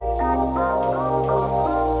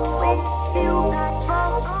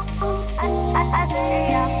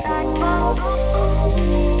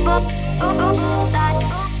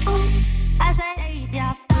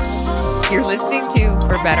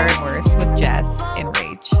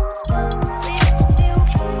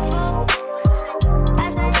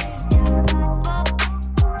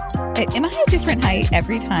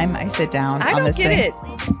every time I sit down I on don't this get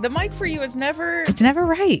thing. it. The mic for you is never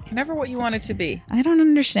right. never what you want it to be. I don't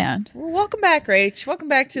understand. Well, welcome back, Rach. Welcome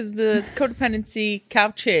back to the Codependency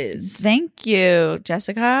Couches. Thank you,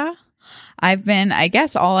 Jessica. I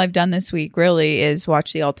guess all I've done this week really is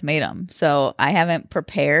watch The Ultimatum. So I haven't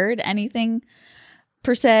prepared anything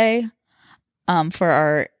per se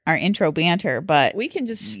for our intro banter, but We can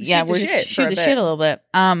just we're just shoot the shit a little bit.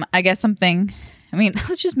 I guess something. I mean,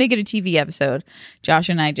 let's just make it a TV episode. Josh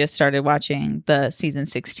and I just started watching the season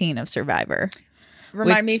 16 of Survivor.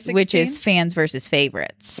 Remind me, 16? Which is fans versus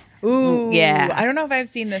favorites. Ooh, yeah. I don't know if I've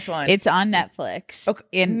seen this one. It's on Netflix.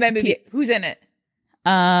 Okay, who's in it?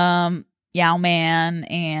 Yao Man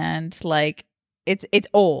and like it's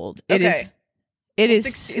old. Okay. It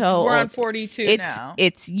is We're old. on 42 now.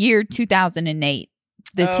 It's year 2008.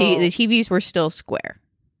 The TVs were still square.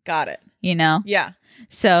 Got it. You know? Yeah.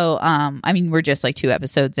 So, I mean, we're just like 2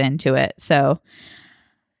 episodes into it. So,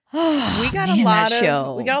 we got a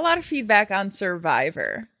lot of feedback on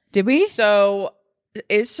Survivor. Did we? So,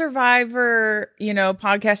 is Survivor,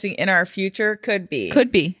 podcasting in our future? Could be.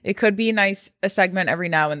 It could be a segment every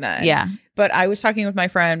now and then. Yeah. But I was talking with my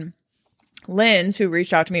friend Linz, who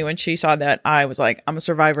reached out to me when she saw that I was like, I'm a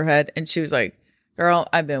Survivor head, and she was like, girl,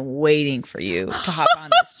 I've been waiting for you to hop on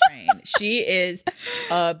this train. She is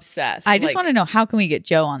obsessed. I just want to know, how can we get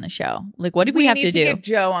Joe on the show? Like, what do we have to do? We need to get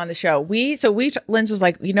Joe on the show. Linz was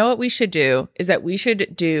like, you know what we should do is that we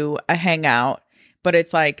should do a hangout, but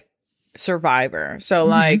it's like Survivor. So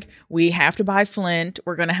like we have to buy flint.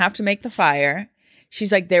 We're going to have to make the fire.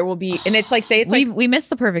 She's like, there will be, and it's like, we missed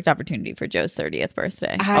the perfect opportunity for Joe's 30th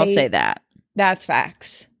birthday. I'll say that. That's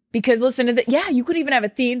facts. Because listen to you could even have a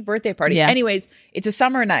themed birthday party. Yeah. Anyways, it's a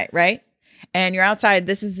summer night, right? And you're outside.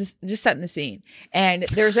 This is just setting the scene. And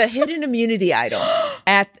there's a hidden immunity idol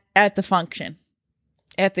at the function,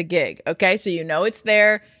 at the gig. Okay, so it's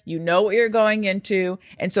there. You know what you're going into,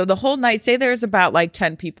 and so the whole night. Say there's about like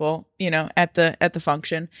 10 people, at the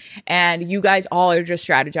function, and you guys all are just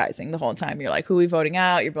strategizing the whole time. You're like, who are we voting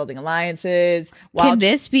out? You're building alliances. Can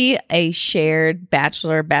this be a shared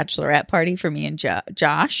bachelorette party for me and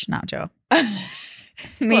Josh? Not Joe. I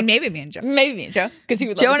mean, maybe me and Joe. Maybe me and Joe, because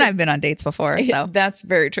Joe and I have been on dates before. So that's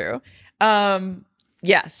very true.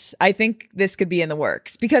 Yes, I think this could be in the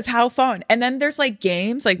works, because how fun. And then there's like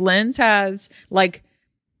games, like Linz has like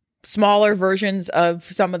smaller versions of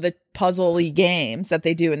some of the puzzle-y games that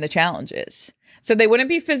they do in the challenges. So they wouldn't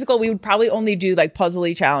be physical. We would probably only do like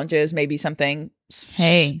puzzle-y challenges, maybe something,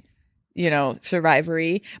 Survivor-y.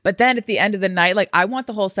 But then at the end of the night, like I want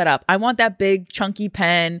the whole setup. I want that big chunky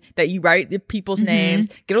pen that you write the people's names,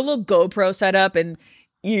 get a little GoPro set up, and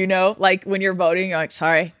like when you're voting, you're like,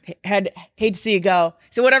 sorry, hate to see you go.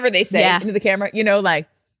 So whatever they say into the camera, like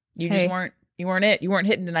you weren't it. You weren't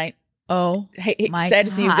hitting tonight. Oh, my sad God.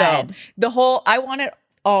 to see you go. I want it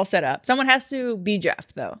all set up. Someone has to be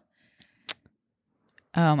Jeff though.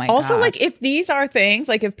 Oh my God. Also, like if these are things,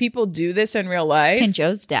 like if people do this in real life. Can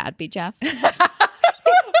Joe's dad be Jeff?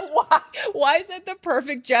 Why is that the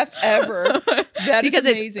perfect Jeff ever? That is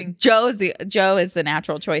amazing. Joe is the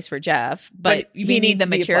natural choice for Jeff, but we need the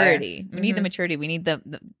maturity. We need the maturity. We need the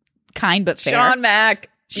kind but fair. Sean Mack,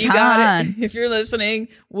 you got it. If you're listening,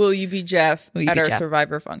 will you be Jeff at our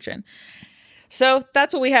Survivor function? So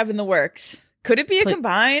that's what we have in the works. Could it be a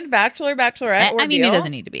combined bachelorette? I mean, it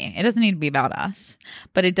doesn't need to be. It doesn't need to be about us,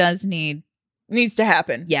 but it does needs to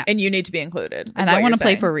happen. Yeah, and you need to be included. And I want to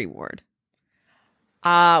play for a reward.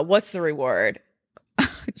 What's the reward?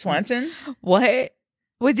 Swenson's? What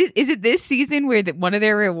was it? Is it this season where one of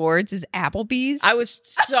their rewards is Applebee's? I was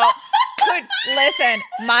so good. Listen,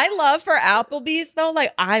 my love for Applebee's though,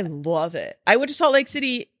 like I love it. I went to Salt Lake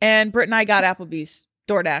City and Britt and I got Applebee's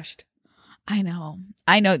DoorDashed. I know.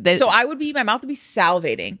 So my mouth would be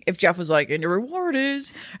salivating if Jeff was like, and your reward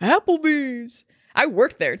is Applebee's. I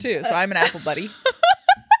worked there too, so I'm an Apple buddy.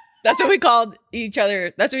 That's what we called each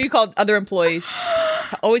other. That's what we called other employees.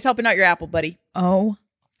 Always helping out your Apple buddy. Oh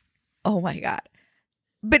my God.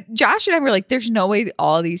 But Josh and I were like, there's no way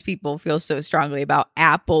all these people feel so strongly about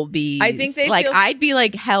Applebee's. I think I'd be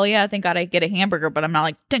like, hell yeah, thank God I get a hamburger, but I'm not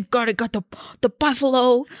like, thank God I got the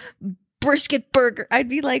buffalo brisket burger. I'd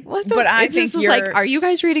be like, what the? But I think you're like, are you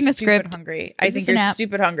guys reading a script? Hungry. I think you're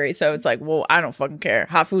stupid hungry. So it's like, well, I don't fucking care.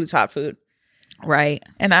 Hot food is hot food. Right.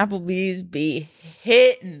 And Applebee's be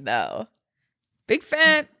hitting though. Big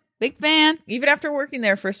fan. Even after working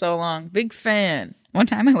there for so long. Big fan. One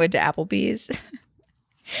time I went to Applebee's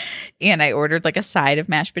and I ordered like a side of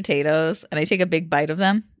mashed potatoes and I take a big bite of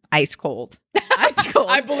them. Ice cold.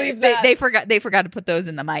 I believe that. They forgot to put those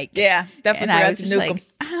in the mic. Yeah, definitely forgot to nuke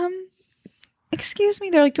them. Excuse me.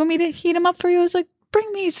 They're like, do you want me to heat them up for you? I was like,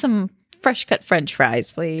 bring me some fresh cut French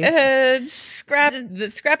fries, please. Scrap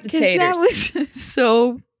the 'Cause taters. that was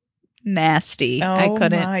so nasty. I Oh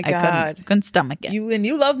couldn't. my I God. couldn't stomach it.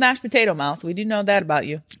 You love mashed potato mouth. We do know that about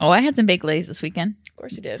you. Oh, I had some baked lays this weekend Of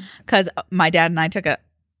course you did. because my dad and I took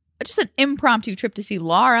just an impromptu trip to see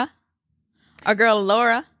Laura, our girl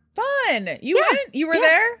Laura. Fun. You Yeah. went? You were Yeah.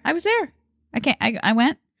 there? I was there. I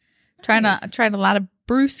went. Tried a lot of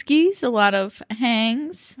brewskis, a lot of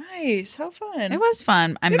hangs. Nice. How fun. It was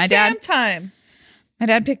fun. Good My fam dad time.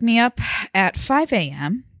 picked me up at 5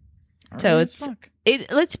 a.m. So Early as it's fuck.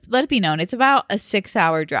 let it be known it's about a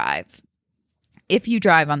 6-hour drive if you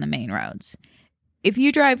drive on the main roads. If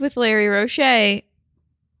you drive with Larry Roche,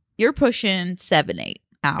 you're pushing 7-8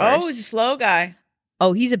 hours. Oh, he's a slow guy.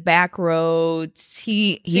 Oh, he's a back roads.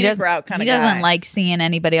 He Scenic doesn't route kind he of doesn't guy. like seeing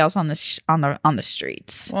anybody else on the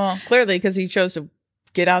streets. Well, clearly because he chose to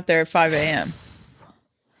get out there at 5 a.m.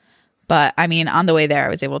 But I mean, on the way there, I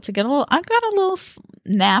was able to get I got a little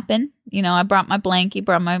napping. You know, I brought my blankie,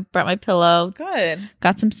 brought my pillow, Good.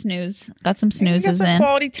 got some snoozes You got some in.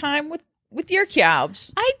 quality time with your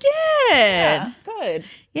calves. I did. Yeah, good.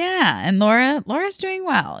 Yeah, and Laura's doing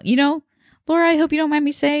well. You know, Laura, I hope you don't mind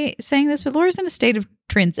me saying this, but Laura's in a state of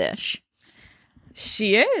transition.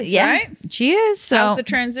 She is, Yeah, right? she is. So How's the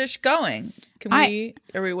transition going?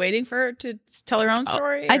 Are we waiting for her to tell her own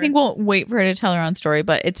story? I or- think we'll wait for her to tell her own story,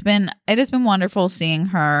 but it has been wonderful seeing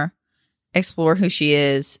her explore who she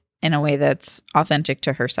is in a way that's authentic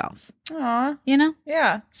to herself. Aw, You know?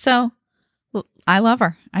 yeah. So I love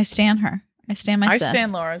her. I stan her. I stan my I sis.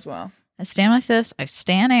 stand Laura as well. I stan my sis. I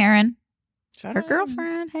stan Erin, Shout her out.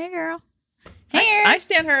 girlfriend. Hey, girl. Hey, I Erin.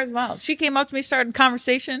 stand her as well. She came up to me, started a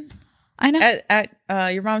conversation I know.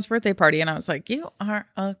 at your mom's birthday party, and I was like, "You are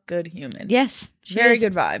a good human." Yes. she Very is.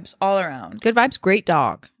 good vibes all around. Good vibes. Great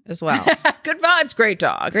dog as well. Good vibes, great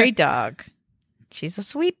dog. Great dog. She's a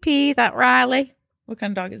sweet pea, that Riley. What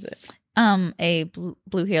kind of dog is it? A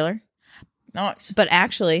blue healer. Nice. But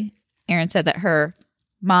actually, Erin said that her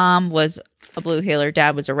mom was a blue healer,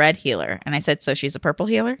 dad was a red healer. And I said, so she's a purple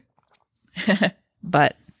healer?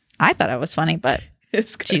 But I thought it was funny, but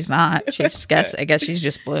It's good. she's not. She's I guess she's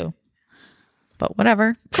just blue. But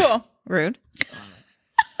whatever. Cool. Rude.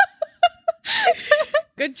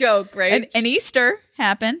 Good joke, right? And Easter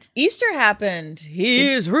happened. Easter happened. He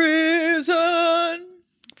is risen.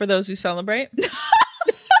 For those who celebrate.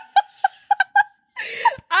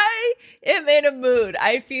 I am in a mood.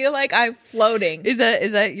 I feel like I'm floating. Is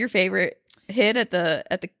that your favorite hit at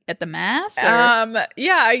the mass? Or?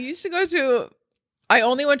 Yeah, I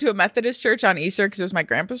only went to a Methodist church on Easter because it was my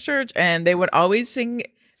grandpa's church, and they would always sing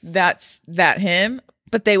that hymn,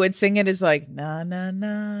 but they would sing it as like na na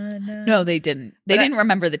na na. No, they didn't. They didn't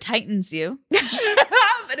remember the Titans. You.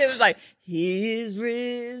 But it was like, he is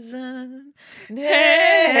risen.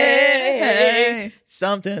 Hey,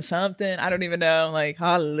 something. I don't even know. Like,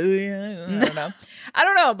 hallelujah. I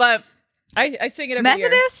don't know, but I sing it every year.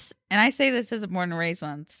 Methodists, and I say this as a born and raised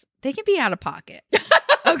ones, they can be out of pocket.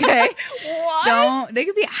 Okay. What? They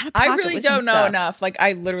could be out of pocket. I really with some don't know stuff. enough. Like,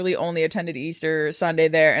 I literally only attended Easter Sunday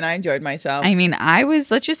there, and I enjoyed myself. I mean,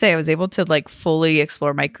 let's just say I was able to like fully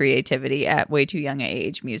explore my creativity at way too young an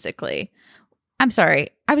age musically. I'm sorry.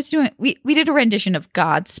 We did a rendition of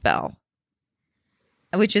Godspell,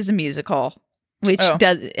 which is a musical, which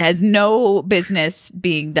has no business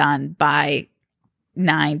being done by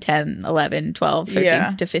 9, 10, 11, 12,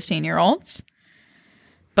 13 to 15-year-olds.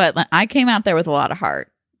 But I came out there with a lot of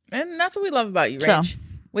heart. And that's what we love about you, So- Rach.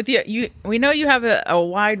 With you, we know you have a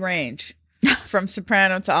wide range from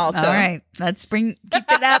soprano to alto. All right. Keep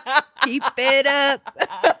it up. Keep it up.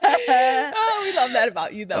 Oh, we love that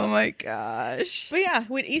about you, though. Oh my gosh. But yeah,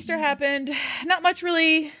 when Easter happened, not much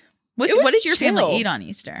really. What It was did your family chill. eat on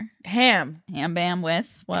Easter? Ham, Ham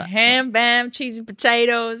with what? bam, cheesy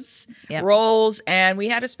potatoes, Yep. rolls, and we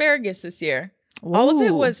had asparagus this year. All of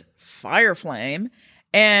it Ooh. was fire flame,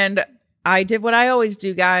 and I did what I always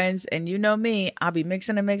do, guys. And you know me, I'll be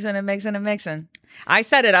mixing and mixing and mixing and mixing. I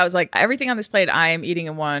said it. I was like, everything on this plate, I am eating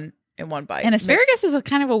in one bite. And asparagus is a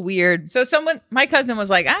kind of a weird. So my cousin was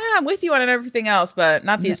like, I'm with you on everything else, but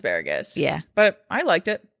not the Yeah. asparagus. Yeah. But I liked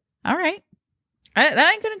it. All right.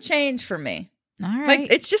 That ain't going to change for me. All right.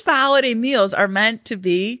 Like, it's just the holiday meals are meant to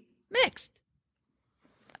be mixed.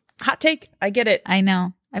 Hot take. I get it. I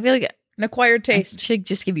know. I feel like An acquired I taste. should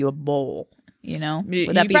just give you a bowl. You know, You-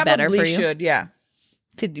 would that you be better probably for you? should, yeah.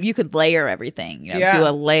 You could layer everything. You know, Yeah. do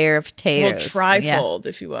a layer of A potatoes. little trifold,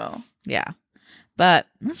 if you will. Yeah. But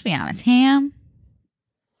let's be honest, ham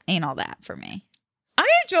ain't all that for me. I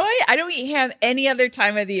enjoy it. I don't eat ham any other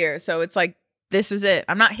time of the year. So it's like, this is it.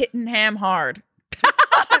 I'm not hitting ham hard.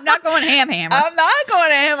 I'm not going ham. I'm not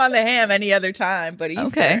going ham on the ham any other time, but Easter.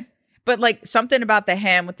 Okay. But like something about the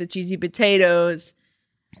ham with the cheesy potatoes.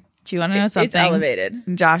 Do you want to know something? It's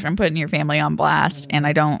elevated. Josh, I'm putting your family on blast, and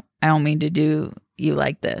I don't mean to do you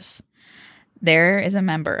like this. There is a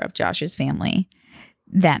member of Josh's family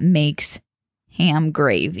that makes ham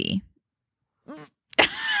gravy.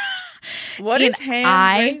 What is ham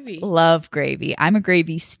gravy? I love gravy. I'm a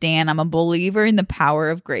gravy stan. I'm a believer in the power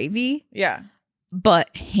of gravy. Yeah.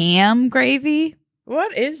 But ham gravy,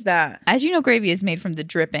 What is that? as you know, gravy is made from the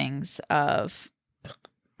drippings of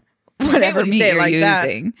whatever When you meat say it you're like that.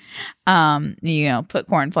 using. Put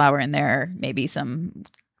corn flour in there, maybe some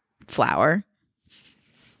flour.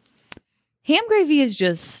 Ham gravy is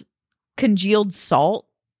just congealed salt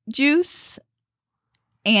juice,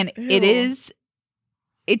 and Ew.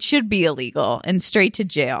 it should be illegal and straight to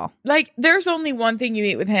jail. Like, there's only one thing you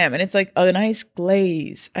eat with ham, and it's like a nice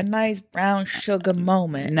glaze, a nice brown sugar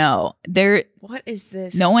moment. No, What is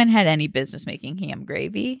this? no one had any business making ham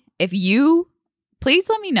gravy. Please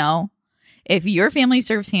let me know if your family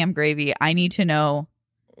serves ham gravy. I need to know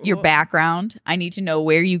your background. I need to know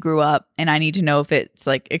where you grew up, and I need to know if it's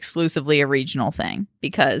like exclusively a regional thing,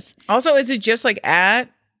 because Also, is it just like at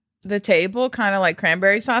the table, kind of like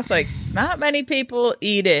cranberry sauce? Like, not many people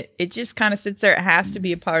eat it. It just kind of sits there. It has to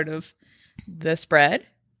be a part of the spread.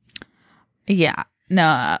 yeah,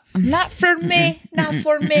 no, Not for me. Not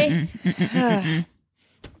for me.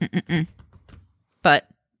 but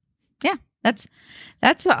yeah, that's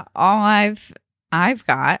all I've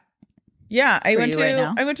got. Yeah, I For went you right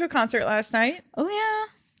now? to a concert last night, Oh yeah,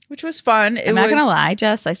 which was fun. I'm not gonna lie,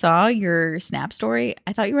 Jess. I saw your Snap story.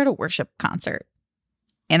 I thought you were at a worship concert,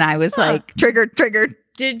 and I was like, triggered.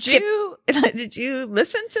 Did Skip. you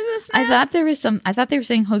listen to this? I thought they were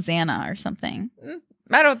saying Hosanna or something.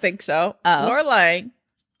 I don't think so. Oh. You're lying.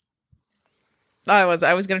 I was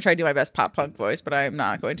going to try to do my best pop punk voice, but I'm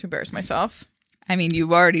not going to embarrass myself. I mean,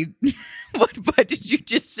 you already. What did you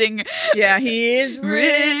just sing? Yeah, he is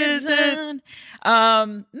risen.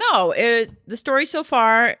 No, the story so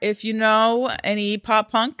far, if you know any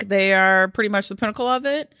pop punk, they are pretty much the pinnacle of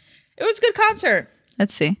it. It was a good concert.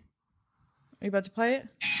 Let's see. Are you about to play it?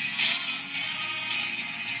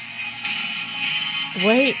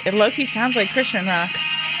 Wait, it low-key sounds like Christian rock.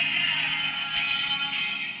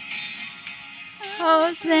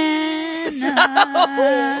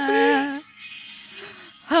 Hosanna.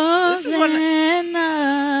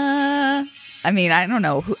 Hosanna. I mean, I don't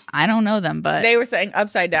know them, but They were saying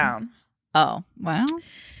Upside Down. oh, well.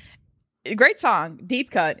 Great song,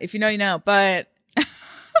 deep cut. If you know, you know. But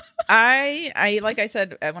I like I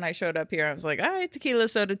said when I showed up here, I was like, all right, tequila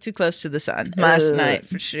soda, too close to the sun last Ugh. night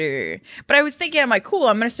for sure. But I was thinking, I'm like, cool,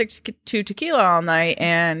 I'm gonna stick to tequila all night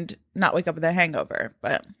and not wake up with a hangover.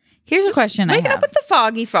 But Here's a question I waking have. up with the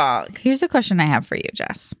foggy fog. Here's a question I have for you,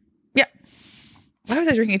 Jess. Yeah. Why was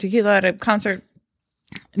I drinking tequila at a concert?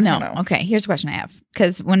 No. don't know. Okay. Here's a question I have.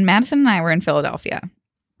 Because when Madison and I were in Philadelphia,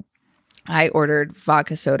 I ordered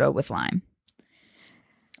vodka soda with lime.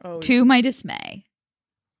 Oh, To my dismay.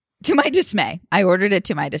 I ordered it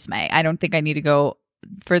to my dismay. I don't think I need to go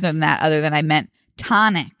further than that, other than I meant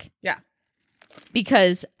tonic. yeah.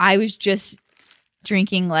 Because I was just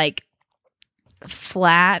drinking like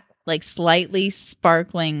flat, like slightly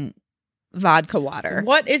sparkling vodka water.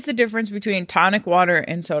 What is the difference between tonic water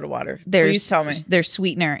and soda water? Please tell me. There's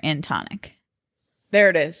sweetener in tonic. There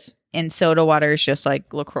it is. And soda water is just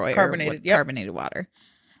like LaCroix Carbonated, or yep. carbonated water.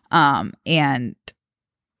 And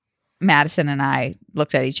Madison and I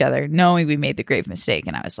looked at each other knowing we made the grave mistake.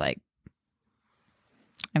 And I was like,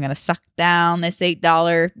 I'm going to suck down this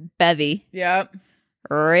 $8 bevy Yep.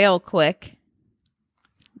 real quick.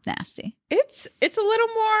 Nasty. It's a little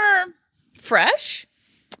more fresh.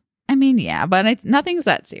 I mean, yeah, but nothing's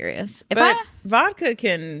that serious. But vodka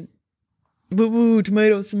can woo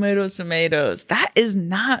tomatoes. That is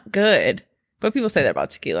not good. But people say that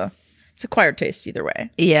about tequila. It's acquired taste either way.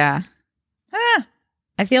 Yeah. Ah,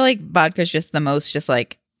 I feel like vodka's just the most just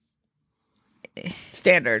like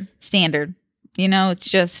standard. standard. You know, it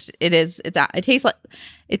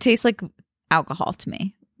tastes like alcohol to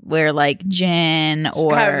me. Where like gin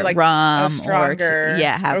or Have, like, rum a stronger. or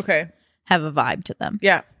have a vibe to them.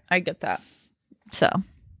 Yeah, I get that. So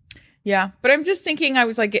Yeah, but I'm just thinking. I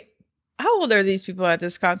was like, how old are these people at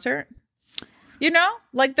this concert? You know,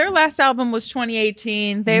 like their last album was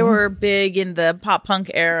 2018. They were big in the pop punk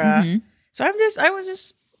era. Mhm. So I was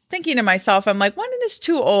just thinking to myself, I'm like, when is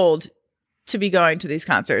too old to be going to these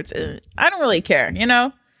concerts? I don't really care, you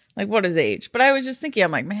know, like what is age? But I was just thinking, I'm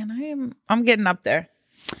like, man, I'm getting up there.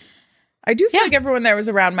 I do feel Yeah. like everyone there was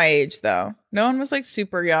around my age though. No one was like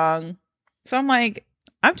super young. So I'm like,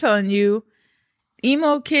 I'm telling you,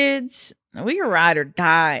 emo kids, we can ride or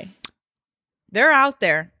die. They're out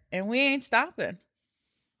there, and we ain't stopping.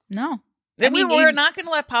 No. We're not going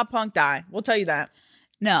to let pop punk die. We'll tell you that.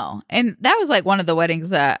 No. And that was like one of the weddings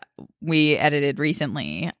that we edited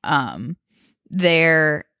recently.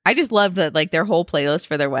 I just loved that like their whole playlist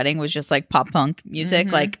for their wedding was just like pop punk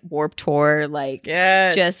music, like Warped Tour, like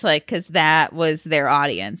just like because that was their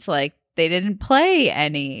audience. Like they didn't play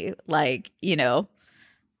any like, you know,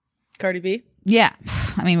 Cardi B. Yeah.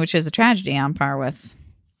 I mean, which is a tragedy on par with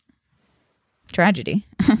tragedy.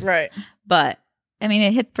 Right. But I mean,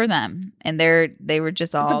 it hit for them, and they were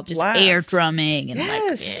just all just air drumming and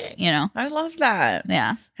like, you know. I love that.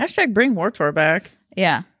 Yeah. Hashtag bring Warped Tour back.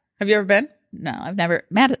 Yeah. Have you ever been? No, I've never.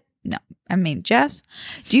 No. I mean, Jess,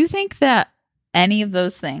 do you think that any of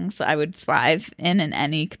those things I would thrive in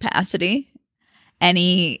any capacity? I've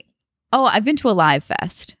been to a live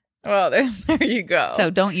fest. Well, there you go.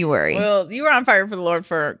 So don't you worry. Well, you were on fire for the Lord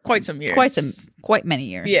for quite some years. Quite many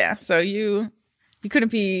years. Yeah. So you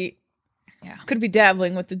couldn't be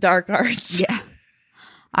dabbling with the dark arts. Yeah.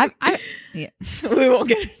 Yeah. We won't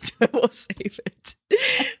get into it. We'll save it.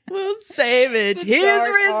 We'll save it. He is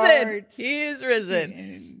risen. Arts. He is risen.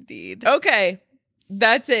 Indeed. Okay.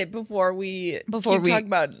 That's it before we talk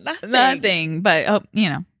about nothing. But, you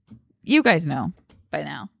know, you guys know by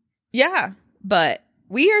now. Yeah. But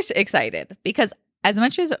we are excited because as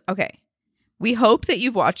much as, we hope that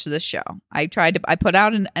you've watched this show. I put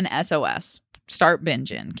out an SOS. Start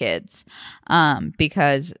binging, kids.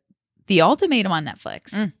 Because The Ultimatum on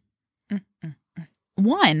Netflix.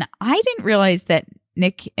 One, I didn't realize that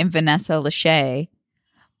Nick and Vanessa Lachey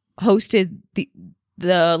hosted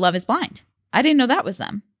the Love is Blind. I didn't know that was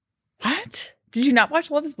them. What? Did you not watch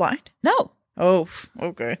Love is Blind? No. Oh,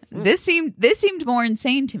 okay. This seemed more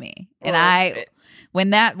insane to me. And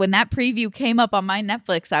when that preview came up on my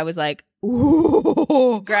Netflix, I was like,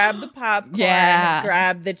 ooh. Grab the popcorn. Yeah.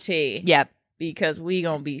 Grab the tea. Yep. Because we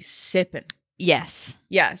gonna be sipping. Yes.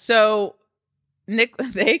 Yeah. So Nick,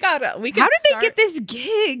 how did they get this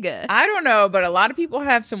gig? I don't know, but a lot of people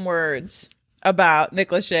have some words about Nick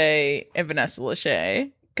Lachey and Vanessa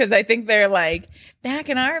Lachey because I think they're like back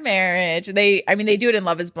in our marriage. They do it in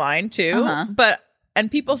Love is Blind too,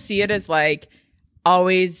 and people see it as like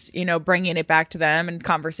always, you know, bringing it back to them in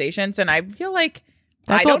conversations, and I feel like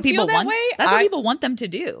that's what people want. That's what people want them to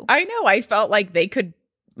do. I know. I felt like they could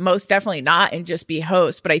most definitely not and just be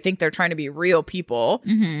hosts, but I think they're trying to be real people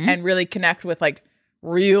and really connect with like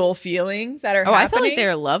real feelings that are happening. I felt like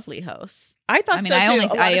they're lovely hosts. I thought so too.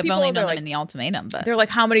 I have only known them in The Ultimatum, but they're like,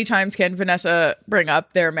 how many times can Vanessa bring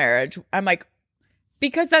up their marriage? I'm like,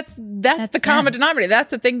 because that's the common denominator.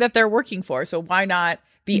 That's the thing that they're working for. So why not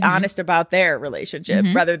be honest about their relationship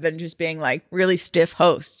rather than just being like really stiff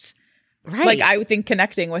hosts? Right. Like I would think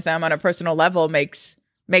connecting with them on a personal level makes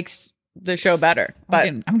the show better. But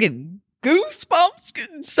I'm getting goosebumps.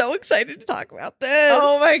 Getting so excited to talk about this.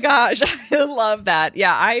 Oh my gosh. I love that.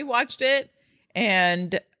 Yeah, I watched it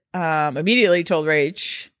and immediately told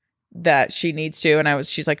Rach that she needs to, and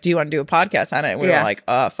she's like, do you want to do a podcast on it? And we were like,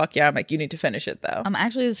 fuck yeah. I'm like, you need to finish it though.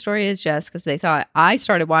 Actually the story is just because they thought I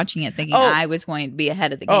started watching it thinking I was going to be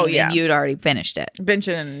ahead of the game and you'd already finished it.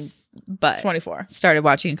 Binging but 24. Started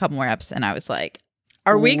watching a couple more eps and I was like,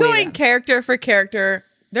 are we going character for character?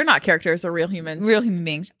 They're not characters, they're real humans. Real human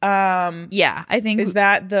beings. Yeah, I think. Is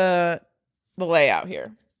that the layout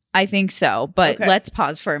here? I think so. But let's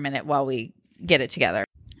pause for a minute while we get it together.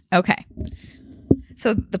 Okay.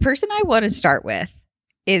 So the person I want to start with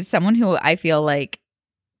is someone who I feel like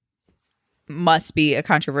must be a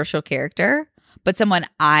controversial character, but someone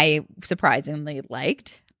I surprisingly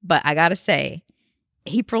liked. But I gotta say,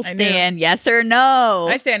 April Stan, yes or no?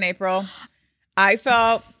 I stand April. I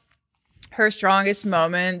felt her strongest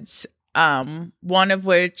moments, one of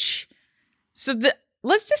which,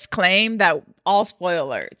 let's just claim that all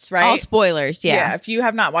spoilers, right? All spoilers, yeah. If you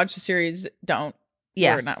have not watched the series, don't.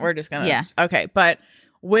 Yeah. We're just gonna. Yeah. Okay, but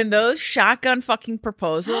when those shotgun fucking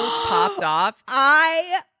proposals popped off,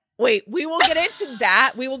 wait, we will get into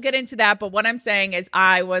that. But what I'm saying is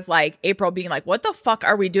I was like, April being like, what the fuck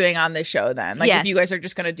are we doing on this show then? Like, if you guys are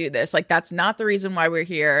just gonna do this, like, that's not the reason why we're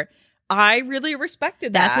here. I really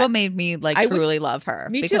respected that. That's what made me truly love her.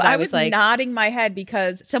 Me too. I was like nodding my head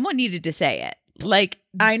because someone needed to say it. Like,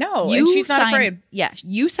 I know, and she's not afraid. Yeah,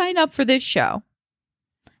 you signed up for this show.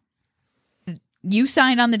 You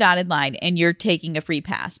signed on the dotted line, and you're taking a free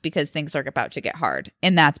pass because things are about to get hard,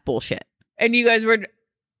 and that's bullshit. And you guys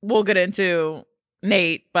we'll get into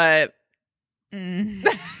Nate, but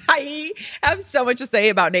I have so much to say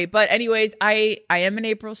about Nate. But anyways, I am an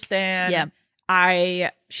April stan. Yeah.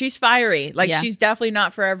 she's fiery. Like, Yeah. she's definitely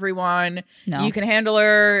not for everyone. No. You can handle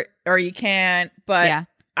her or you can't. But Yeah.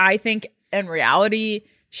 I think in reality,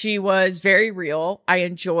 she was very real. I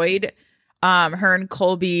enjoyed her and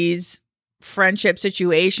Colby's friendship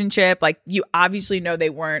situationship. Like, you obviously know they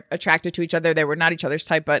weren't attracted to each other. They were not each other's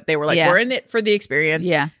type, but they were like, Yeah. we're in it for the experience.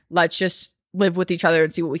 Yeah. Let's just live with each other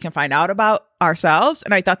and see what we can find out about ourselves.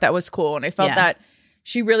 And I thought that was cool. And I felt Yeah. that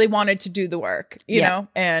she really wanted to do the work, you Yeah. know,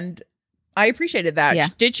 and I appreciated that. Yeah.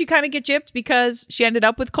 Did she kind of get gypped because she ended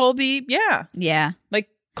up with Colby? Yeah. Yeah. Like,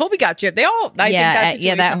 Colby got gypped. They all, I think that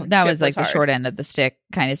situation that was like the hard. short end of the stick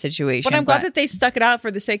kind of situation. But I'm glad that they stuck it out for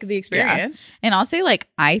the sake of the experience. And I'll say, like,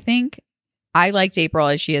 I think I liked April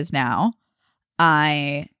as she is now.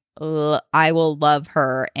 I will love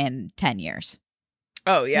her in 10 years.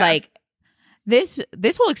 Oh, yeah. Like, this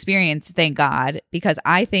whole experience, thank God, because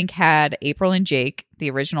I think had April and Jake, the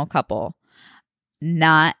original couple,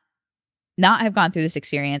 not have gone through this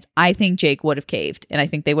experience, I think Jake would have caved, and I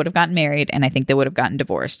think they would have gotten married, and I think they would have gotten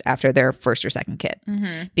divorced after their first or second kid,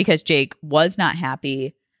 because Jake was not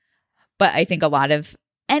happy. But I think a lot of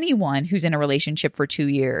anyone who's in a relationship for 2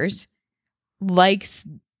 years likes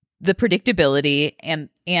the predictability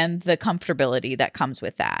and the comfortability that comes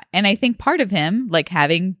with that. And I think part of him, like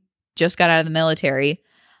having just got out of the military,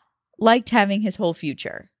 liked having his whole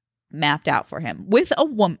future mapped out for him with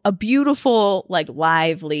a beautiful, like,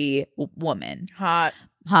 lively woman. Hot.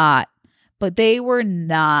 But they were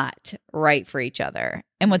not right for each other.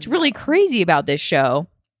 And what's really crazy about this show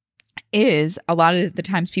is a lot of the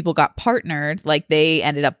times people got partnered, like they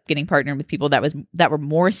ended up getting partnered with people that were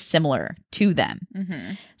more similar to them.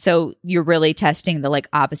 So you're really testing the, like,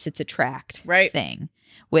 opposites attract thing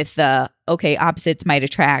with the, okay, opposites might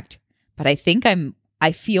attract, but I think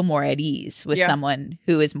I feel more at ease with someone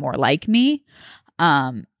who is more like me.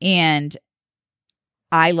 And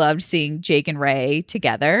I loved seeing Jake and Ray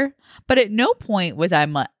together, but at no point was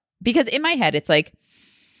I because in my head, it's like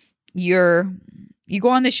you go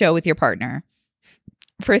on the show with your partner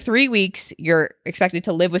for 3 weeks. You're expected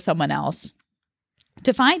to live with someone else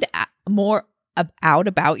to find more out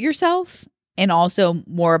about yourself and also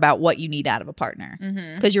more about what you need out of a partner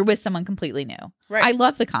because you're with someone completely new. Right. I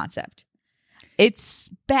love the concept. It's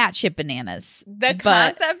batshit bananas. The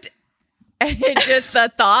concept, just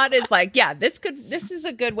the thought is like, yeah, this is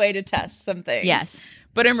a good way to test some things. Yes.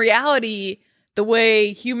 But in reality, the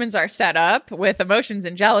way humans are set up with emotions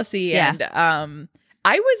and jealousy and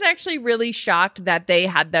I was actually really shocked that they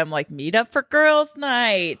had them, like, meet up for girls'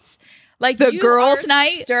 nights. Like, the you girls' are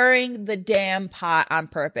night? stirring the damn pot on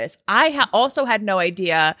purpose. I also had no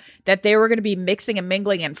idea that they were going to be mixing and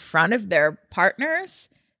mingling in front of their partners.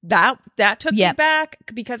 That took me back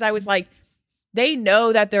because I was like, they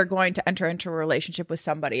know that they're going to enter into a relationship with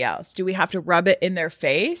somebody else. Do we have to rub it in their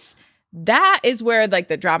face? That is where, like,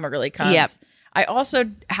 the drama really comes. Yep. I also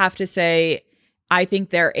have to say, I think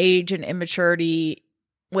their age and immaturity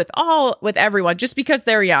with everyone, just because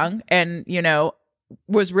they're young and, you know,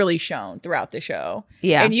 was really shown throughout the show.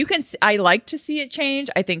 Yeah. And I like to see it change.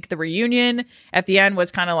 I think the reunion at the end was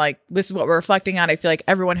kind of like, this is what we're reflecting on. I feel like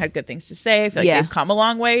everyone had good things to say. I feel like they've come a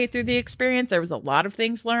long way through the experience. There was a lot of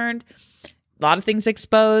things learned, a lot of things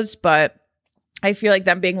exposed, but I feel like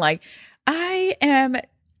them being like, I am,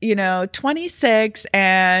 26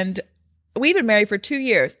 and we've been married for 2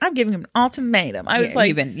 years. I'm giving him an ultimatum. I was like,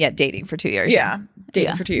 you've been dating for 2 years.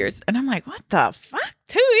 Dating for 2 years. And I'm like, what the fuck?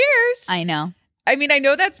 2 years? I know. I mean, I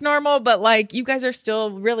know that's normal, but, like, you guys are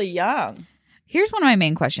still really young. Here's one of my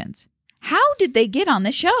main questions. How did they get on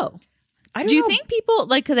the show? Do you think people,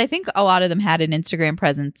 like, because I think a lot of them had an Instagram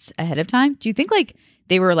presence ahead of time. Do you think, like,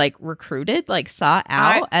 they were, like, recruited, like, sought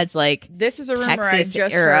out as, like, this is a rumor Texas I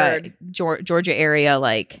just era, heard. Georgia area,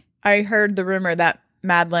 like. I heard the rumor that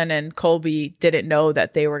Madeline and Colby didn't know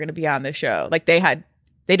that they were going to be on the show. Like, they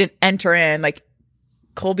didn't enter in, like,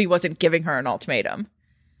 Colby wasn't giving her an ultimatum.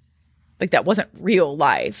 Like, that wasn't real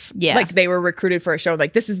life. Yeah. Like, they were recruited for a show.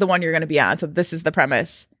 Like, this is the one you're going to be on. So this is the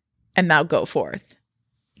premise. And now go forth.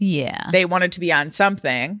 Yeah. They wanted to be on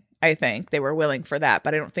something. I think they were willing for that.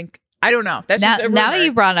 But I don't know. That's just a rumor. Now that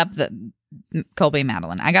you brought up the Colby and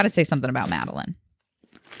Madeline, I got to say something about Madeline.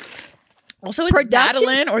 Also, is it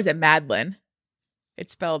Madeline or is it Madeline?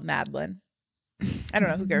 It's spelled Madeline. I don't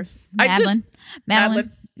know. Who cares?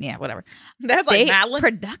 Madeline. Yeah, whatever. That's like Madeline.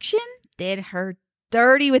 Production did her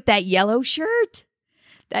dirty with that yellow shirt.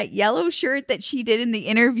 That yellow shirt that she did in the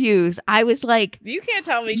interviews. I was like, you can't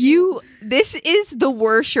tell me. This is the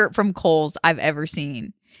worst shirt from Kohl's I've ever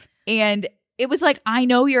seen. And it was like, I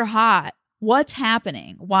know you're hot. What's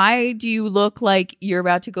happening? Why do you look like you're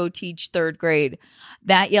about to go teach third grade?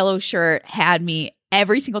 That yellow shirt had me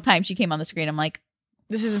every single time she came on the screen, I'm like,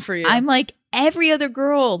 This isn't for you. I'm like every other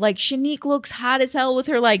girl. Like Shanique looks hot as hell with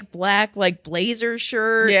her like black like blazer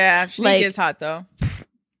shirt. yeah, she like- is hot though.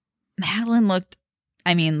 Madeline looked,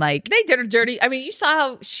 I mean, like They did her dirty. I mean, you saw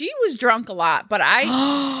how she was drunk a lot, but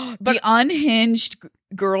the unhinged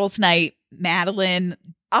girls' night, Madeline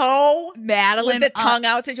with the tongue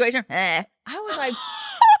out situation. I was like,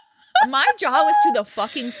 my jaw was to the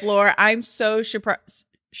fucking floor. I'm so surprised.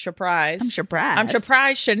 I'm surprised. I'm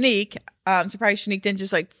surprised Shanique. Surprised Shanique didn't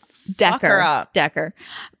just like fuck Decker her up. Decker.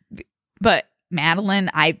 But Madeline,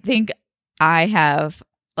 I think I have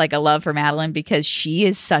like a love for Madeline because she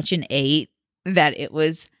is such an 8 that it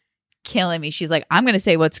was killing me. She's like, I'm going to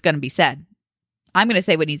say what's going to be said. I'm going to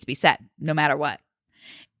say what needs to be said, no matter what.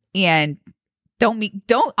 And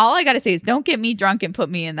don't all I got to say is don't get me drunk and put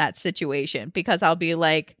me in that situation because I'll be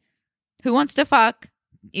like, who wants to fuck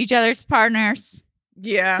each other's partners?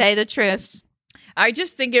 Yeah. Say the truth. I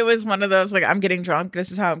just think it was one of those, like, I'm getting drunk.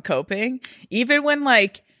 This is how I'm coping. Even when,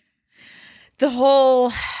 like, the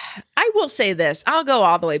whole, I will say this. I'll go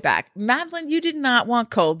all the way back. Madeline, you did not want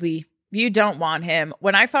Colby. You don't want him.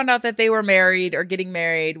 When I found out that they were married or getting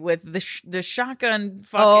married with the shotgun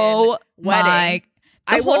fucking wedding,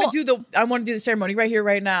 I want to do the ceremony right here,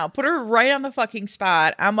 right now. Put her right on the fucking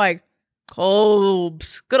spot. I'm like,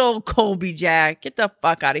 Colbs, good old Colby Jack. Get the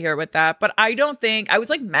fuck out of here with that. But I was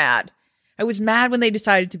like mad. I was mad when they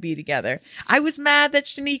decided to be together. I was mad that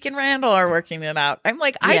Shanique and Randall are working it out. I'm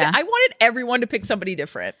like, I wanted everyone to pick somebody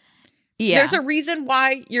different. Yeah. There's a reason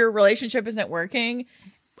why your relationship isn't working.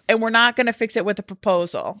 And we're not going to fix it with a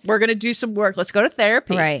proposal. We're going to do some work. Let's go to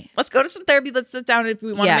therapy. Right. Let's go to some therapy. Let's sit down if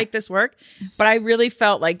we want to make this work. But I really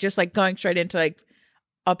felt like just like going straight into like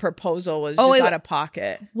a proposal was just out of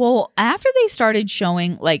pocket. Well, after they started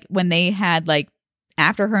showing like when they had like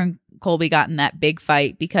after her and Colby got in that big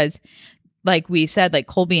fight because like we've said, like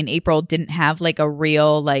Colby and April didn't have like a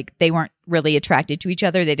real, like they weren't really attracted to each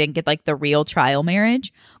other. They didn't get like the real trial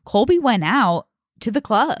marriage. Colby went out to the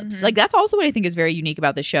clubs. Mm-hmm. Like that's also what I think is very unique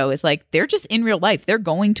about the show is like they're just in real life. They're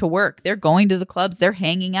going to work. They're going to the clubs. They're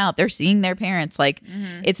hanging out. They're seeing their parents. Like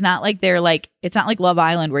it's not like it's not like Love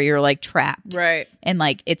Island where you're like trapped. Right. And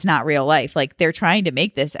like it's not real life. Like they're trying to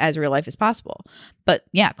make this as real life as possible. But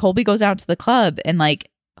yeah, Colby goes out to the club and like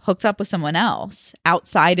hooks up with someone else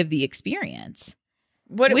outside of the experience.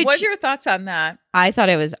 What's your thoughts on that? I thought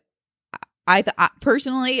it was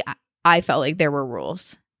personally I felt like there were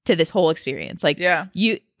rules to this whole experience. Like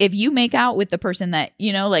if you make out with the person that,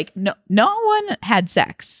 you know, like no one had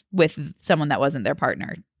sex with someone that wasn't their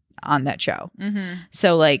partner on that show. Mm-hmm.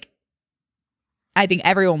 So like I think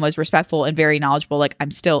everyone was respectful and very knowledgeable. Like I'm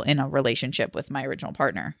still in a relationship with my original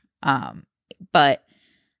partner. But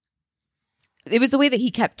it was the way that he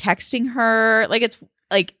kept texting her. Like it's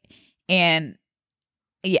like, and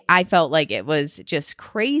yeah, I felt like it was just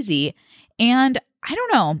crazy. And I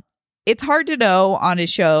don't know. It's hard to know on a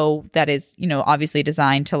show that is, you know, obviously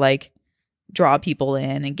designed to like draw people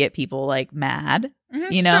in and get people like mad,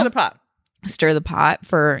 you know, stir the pot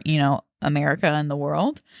for, you know, America and the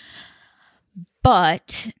world.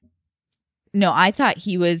 But no, I thought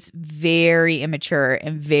he was very immature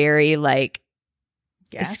and very like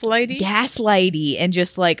gaslighty and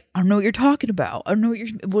just like, I don't know what you're talking about. I don't know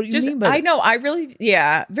what do you mean by that? I know. I really,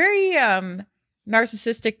 very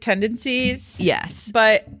narcissistic tendencies. Yes.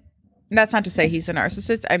 But that's not to say he's a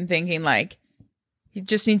narcissist. I'm thinking like he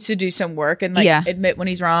just needs to do some work and like admit when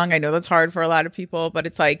he's wrong. I know that's hard for a lot of people, but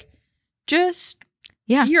it's like just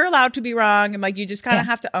you're allowed to be wrong and like you just kind of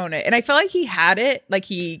have to own it. And I feel like he had it. Like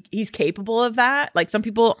he's capable of that. Like some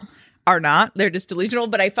people are not. They're just delusional.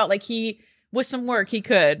 But I felt like with some work he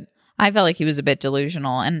could. I felt like he was a bit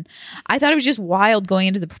delusional. And I thought it was just wild going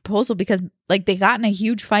into the proposal because like they got in a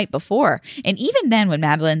huge fight before. And even then when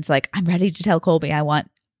Madeline's like, I'm ready to tell Colby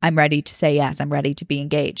I'm ready to say yes. I'm ready to be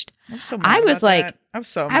engaged. I was like,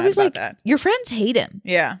 your friends hate him.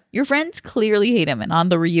 Yeah. Your friends clearly hate him. And on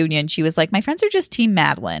the reunion, she was like, my friends are just Team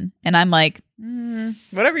Madeline. And I'm like,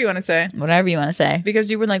 whatever you want to say. Whatever you want to say. Because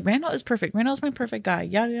you were like, Randall is perfect. Randall's my perfect guy.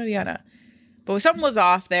 Yada, yada, yada. But something was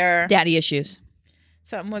off there. Daddy issues.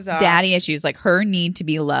 Something was off. Daddy issues. Like her need to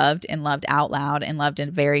be loved and loved out loud and loved in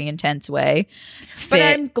a very intense way. But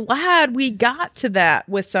I'm glad we got to that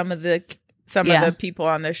with some of the people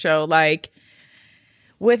on the show, like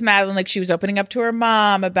with Madeline, like she was opening up to her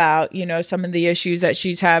mom about, you know, some of the issues that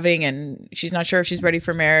she's having and she's not sure if she's ready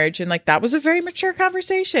for marriage. And like, that was a very mature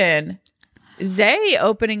conversation. Zay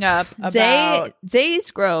opening up about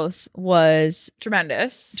Zay's growth was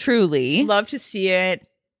tremendous. Truly. Love to see it.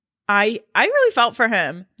 I really felt for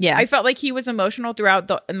him. Yeah. I felt like he was emotional throughout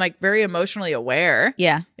and like very emotionally aware.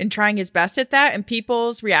 Yeah. And trying his best at that. And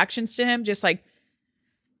people's reactions to him just like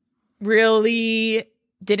really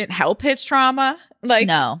didn't help his trauma. Like,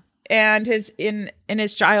 no. And his in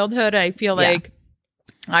his childhood, I feel like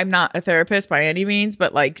I'm not a therapist by any means,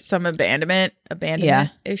 but like some abandonment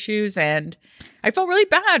issues. And I felt really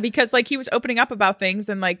bad because like he was opening up about things,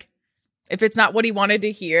 and like if it's not what he wanted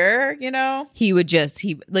to hear, you know, he would just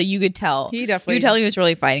like you could tell he definitely you could tell he was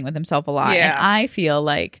really fighting with himself a lot. Yeah. And I feel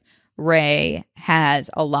like Ray has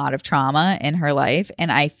a lot of trauma in her life, and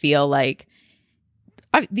I feel like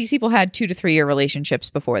these people had 2 to 3 year relationships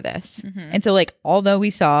before this. And so like although we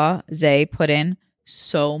saw Zay put in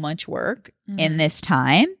so much work in this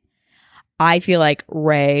time, I feel like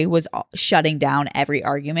Ray was shutting down every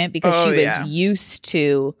argument because she was used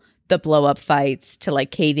to the blow up fights, to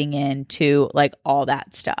like caving in, to like all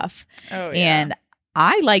that stuff. And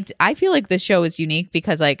I feel like this show is unique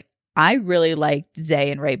because like I really liked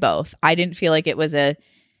Zay and Ray both. I didn't feel like it was a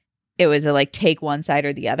like take one side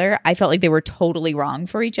or the other. I felt like they were totally wrong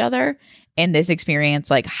for each other. And this experience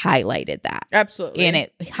like highlighted that. Absolutely. And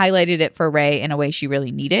it highlighted it for Ray in a way she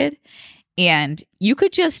really needed. And you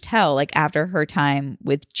could just tell like after her time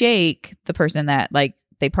with Jake, the person that like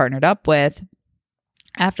they partnered up with,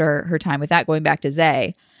 after her time with that, going back to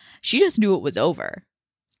Zay, she just knew it was over.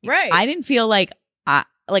 Right. I didn't feel like I'm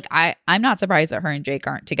not surprised that her and Jake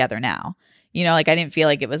aren't together now. You know, like I didn't feel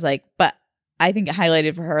like it was like, but I think it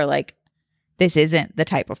highlighted for her like this isn't the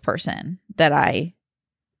type of person that I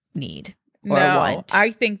need or want.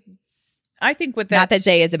 I think with that, not that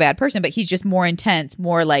Zay is a bad person, but he's just more intense,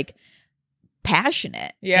 more like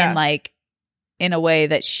passionate, and like in a way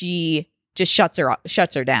that she just shuts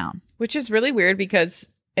her down. Which is really weird because,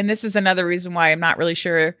 and this is another reason why I'm not really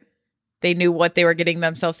sure they knew what they were getting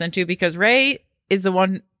themselves into, because Ray is the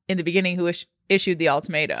one in the beginning who issued the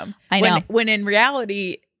ultimatum. I know. When in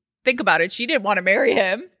reality, think about it, she didn't want to marry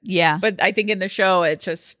him. Yeah. But I think in the show, it's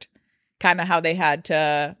just kind of how they had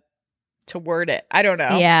to word it. I don't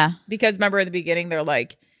know. Yeah. Because remember in the beginning, they're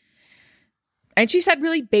like, and she said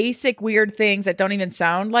really basic, weird things that don't even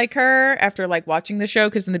sound like her after like watching the show.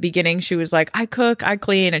 Because in the beginning, she was like, I cook, I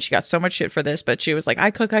clean. And she got so much shit for this. But she was like,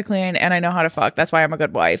 I cook, I clean, and I know how to fuck. That's why I'm a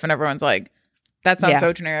good wife. And everyone's like, that sounds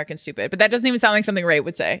so generic and stupid. But that doesn't even sound like something Ray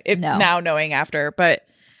would say now knowing after. But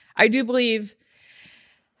I do believe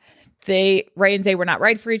Ray and Zay were not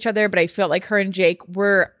right for each other. But I felt like her and Jake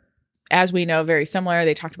were, as we know, very similar.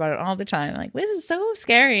 They talked about it all the time. Like, this is so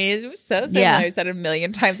scary. It was so similar. Yeah. I said it a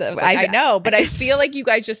million times. I was like, I know. But I feel like you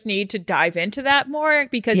guys just need to dive into that more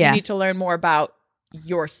because you need to learn more about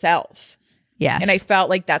yourself. Yes. And I felt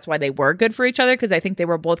like that's why they were good for each other, because I think they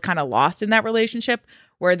were both kind of lost in that relationship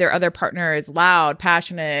where their other partner is loud,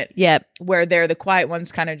 passionate. Yep. Where they're the quiet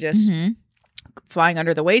ones kind of just flying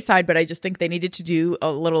under the wayside. But I just think they needed to do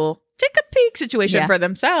a little take a peek situation for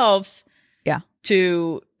themselves. Yeah.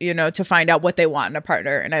 To, you know, to find out what they want in a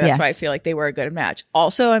partner. And that's why I feel like they were a good match.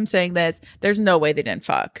 Also, I'm saying this, there's no way they didn't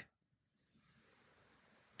fuck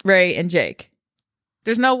Ray and Jake.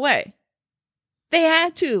 There's no way. They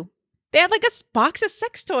had to. They had like a box of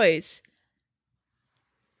sex toys.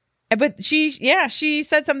 But she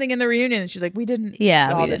said something in the reunion. She's like, we didn't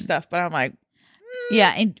all this stuff. But I'm like,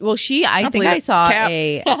 yeah. And well, I think I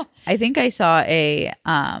saw a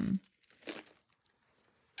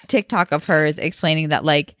TikTok of hers explaining that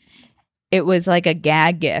like it was like a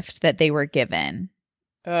gag gift that they were given.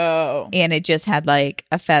 Oh. And it just had like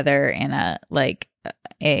a feather and a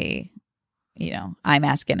eye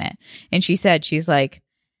mask in it. And she said, she's like,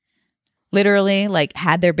 literally, like,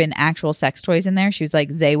 had there been actual sex toys in there, she was like,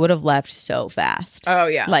 Zay would have left so fast. Oh,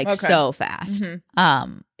 yeah. Like, so fast.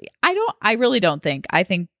 I really don't think. I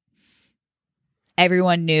think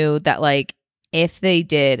everyone knew that, like, if they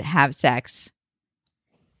did have sex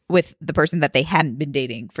with the person that they hadn't been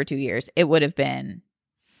dating for 2 years, it would have been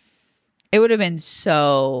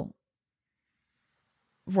so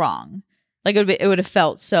wrong. Like, it would have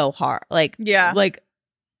felt so hard. Like, like,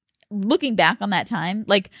 looking back on that time,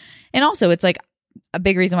 like, and also it's like a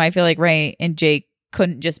big reason why I feel like Ray and Jake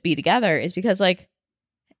couldn't just be together is because like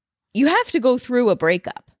you have to go through a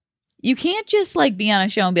breakup. You can't just like be on a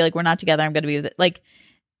show and be like, we're not together, I'm gonna be with it. Like,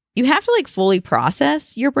 you have to like fully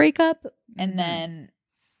process your breakup and then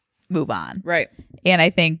move on. Right. And I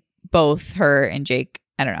think both her and Jake,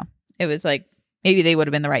 I don't know, it was like maybe they would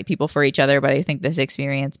have been the right people for each other, but I think this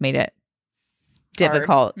experience made it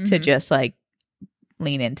difficult to just like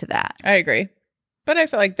lean into that. I agree. But I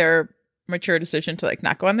feel like their mature decision to like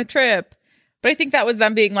not go on the trip. But I think that was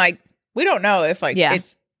them being like, we don't know if like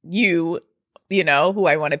it's you know, who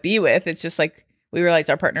I want to be with. It's just like we realize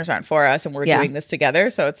our partners aren't for us and we're Yeah. doing this together.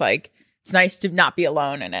 So it's like, it's nice to not be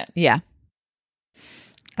alone in it. Yeah.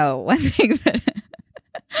 Oh, one thing that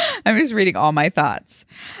I'm just reading all my thoughts.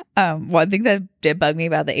 One thing that did bug me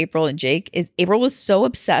about the April and Jake is April was so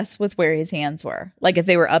obsessed with where his hands were. Like if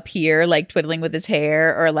they were up here, like twiddling with his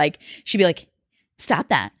hair, or like she'd be like, "Stop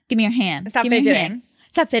that! Give me your hand. Stop Give me your fidgeting." hand.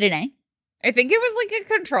 Stop fidgeting." I think it was like a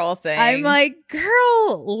control thing. I'm like,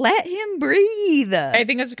 girl, let him breathe. I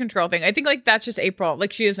think it's a control thing. I think like that's just April.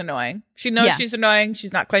 Like she is annoying. She knows Yeah. she's annoying.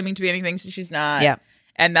 She's not claiming to be anything, so she's not. Yeah.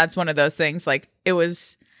 And that's one of those things. Like it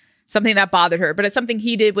was something that bothered her, but it's something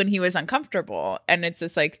he did when he was uncomfortable. And it's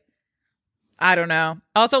just like, I don't know.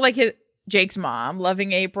 Also, like Jake's mom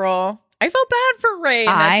loving April. I felt bad for Ray in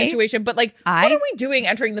that situation, but like, what are we doing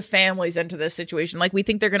entering the families into this situation? Like, we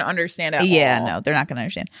think they're going to understand it. Yeah, all. no, they're not going to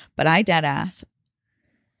understand. But I dead ass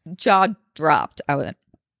jaw dropped. I went.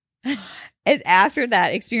 It's after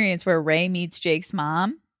that experience where Ray meets Jake's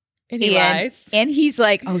mom, And he lies. and he's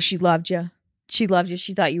like, "Oh, she loved you. She loved you.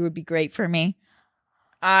 She thought you would be great for me."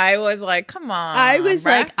 I was like, come on. I was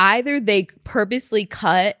bruh. like, either they purposely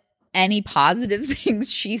cut any positive things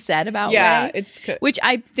she said about yeah, Ray, it's good. which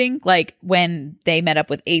I think like when they met up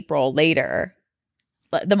with April later,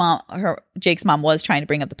 Jake's mom was trying to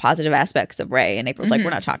bring up the positive aspects of Ray, and April's like, "We're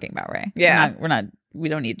not talking about Ray. Yeah. we're not. We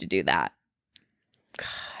don't need to do that."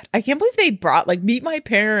 I can't believe they brought like meet my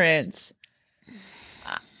parents.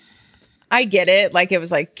 I get it. Like it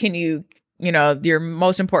was like, can you know, your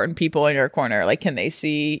most important people in your corner, like can they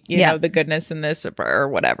see, you know, the goodness in this or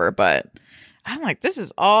whatever? But I'm like, this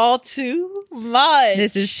is all too much.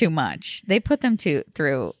 This is too much. They put them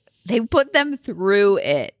through. They put them through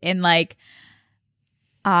it, and like,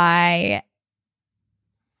 I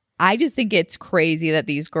just think it's crazy that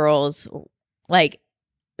these girls, like,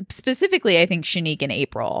 specifically, I think Shanique and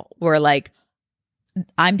April were like,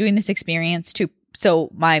 I'm doing this experience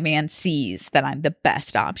so my man sees that I'm the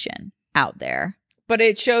best option out there. But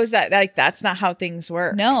it shows that like that's not how things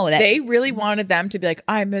work. No, they really wanted them to be like,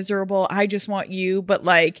 I'm miserable. I just want you. But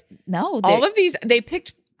like, no, all of these, they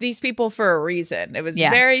picked these people for a reason. It was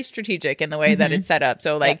very strategic in the way that it's set up.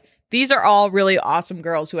 So like, these are all really awesome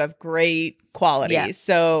girls who have great qualities. Yeah.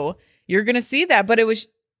 So you're gonna see that. But it was,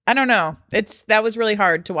 I don't know. That was really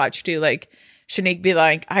hard to watch too. Like Shanique be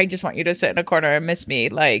like, I just want you to sit in a corner and miss me.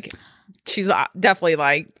 Like she's definitely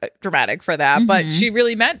like dramatic for that, but she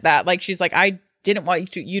really meant that. Like she's like, I didn't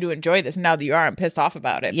want you to enjoy this. And now that you are, I'm pissed off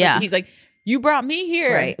about it. Yeah. But he's like, you brought me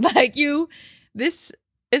here. Right. Like this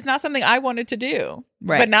is not something I wanted to do.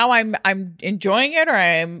 Right. But now I'm enjoying it, or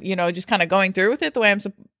I'm, you know, just kind of going through with it the way I'm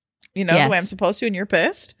the way I'm supposed to, and you're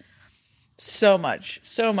pissed. So much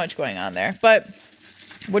going on there. But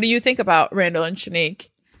what do you think about Randall and Shanique?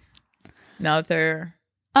 Now that they're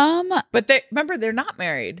but they're not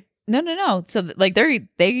married. No. So like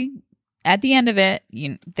they at the end of it,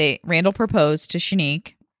 Randall proposed to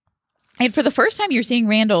Shanique, and for the first time, you're seeing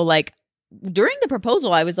Randall like during the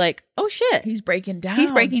proposal. I was like, oh shit, He's breaking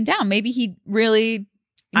down. Maybe he really.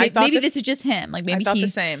 Maybe this is just him. Like maybe I thought the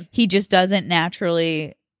same. He just doesn't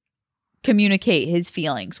naturally communicate his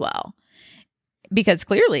feelings well, because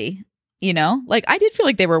clearly, you know, like I did feel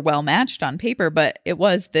like they were well matched on paper, but it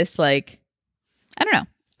was this like, I don't know.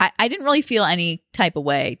 I didn't really feel any type of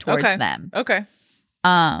way towards them. Okay.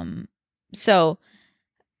 So,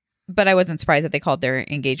 but I wasn't surprised that they called their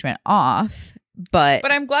engagement off. But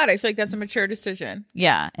I'm glad. I feel like that's a mature decision.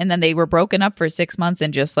 Yeah. And then they were broken up for 6 months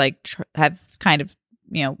and just like have kind of,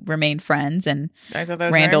 you know, remained friends. And I thought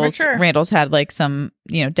that was very mature. Randall's had like some,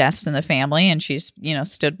 you know, deaths in the family, and she's, you know,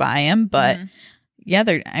 stood by him. But yeah,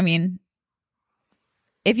 I mean,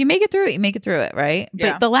 if you make it through it, you make it through it, right?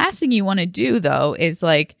 Yeah. But the last thing you want to do, though, is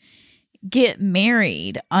like get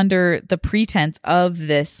married under the pretense of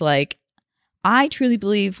this. Like, I truly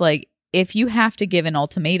believe, like, if you have to give an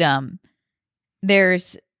ultimatum,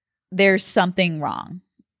 there's something wrong.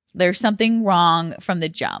 There's something wrong from the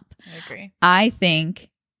jump. I agree. I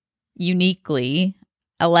think uniquely,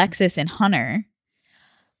 Alexis and Hunter,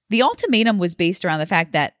 the ultimatum was based around the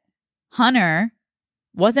fact that Hunter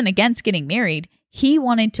wasn't against getting married. He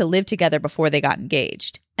wanted to live together before they got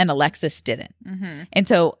engaged, and Alexis didn't. And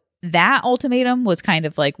so that ultimatum was kind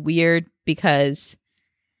of like weird, because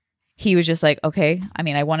he was just like, okay, I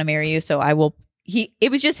mean, I want to marry you, so I will. He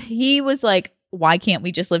was like, why can't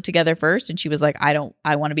we just live together first? And she was like, I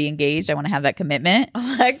want to be engaged. I want to have that commitment.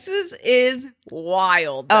 Alexis is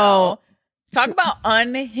wild, though. Oh, talk about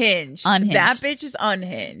unhinged. Unhinged. That bitch is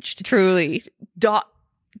unhinged. Truly.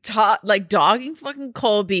 like dogging fucking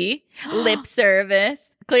Colby, lip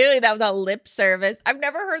service. Clearly that was a lip service. I've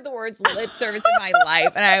never heard the words lip service in my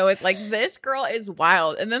life. And I was like, this girl is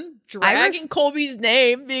wild. And then dragging Colby's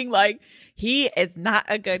name, being like, he is not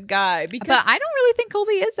a good guy. Because But I don't really think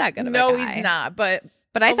Colby is that good of a guy. No, he's not. But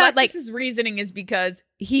I thought like his reasoning is because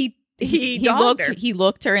he dogged her. He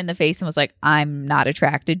looked her in the face and was like, I'm not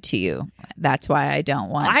attracted to you. That's why I don't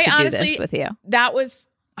want to honestly, do this with you. That was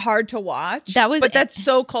hard to watch. But that's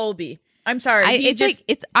so Colby. I'm sorry.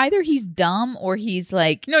 It's either he's dumb or he's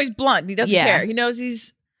like, no, he's blunt. He doesn't care. He knows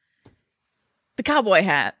he's the cowboy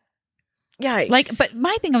hat. Yikes. Like, but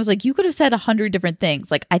my thing, I was like, you could have said 100 different things.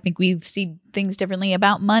 Like, I think we see things differently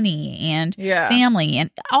about money and family and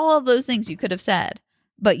all of those things you could have said.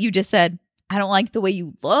 But you just said, I don't like the way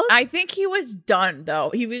you look. I think he was done, though.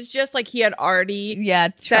 He was just like, he had already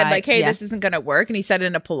said like, hey, this isn't going to work. And he said it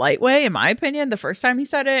in a polite way, in my opinion, the first time he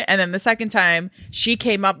said it. And then the second time, she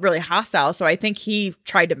came up really hostile. So I think he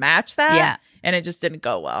tried to match that. Yeah. And it just didn't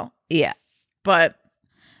go well. Yeah. But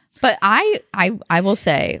I will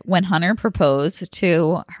say, when Hunter proposed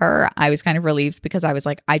to her, I was kind of relieved because I was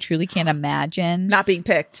like, I truly can't imagine not being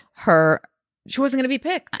picked. Her. She wasn't going to be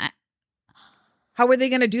picked. How were they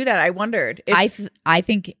going to do that? I wondered. I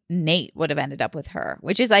think Nate would have ended up with her,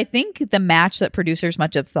 which is, I think, the match that producers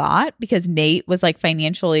much have thought, because Nate was like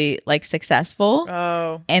financially like successful.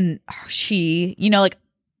 Oh. And she, you know, like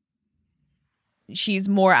she's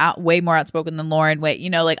way more outspoken than Lauren.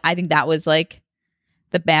 Like I think that was like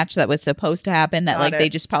the match that was supposed to happen, that like they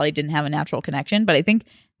just probably didn't have a natural connection. But I think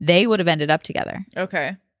they would have ended up together.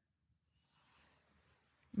 Okay.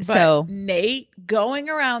 But so Nate going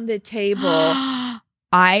around the table,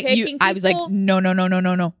 I was like, no.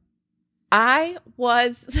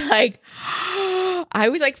 I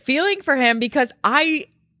was like feeling for him, because I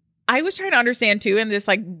was trying to understand too, and just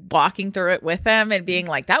like walking through it with them and being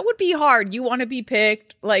like, that would be hard. You want to be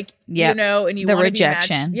picked, like, you know, and you the want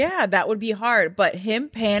rejection. To be matched. Yeah, that would be hard. But him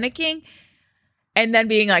panicking and then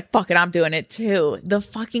being like, fuck it, I'm doing it too. The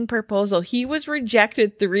fucking proposal. He was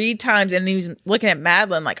rejected 3 times and he was looking at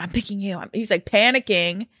Madeline like, I'm picking you. He's like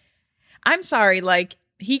panicking. I'm sorry. Like,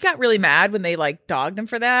 he got really mad when they like dogged him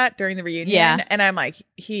for that during the reunion. Yeah. And I'm like,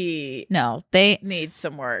 they need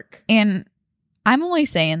some work. And I'm only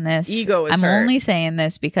saying this. Ego is I'm hurt. only saying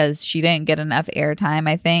this because she didn't get enough airtime,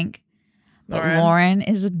 I think. But Lauren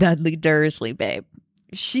is a Dudley Dursley, babe.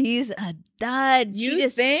 She's a dud. You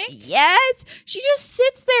think? Yes. She just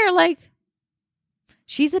sits there like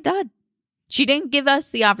she's a dud. She didn't give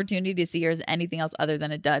us the opportunity to see her as anything else other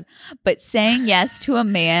than a dud. But saying yes to a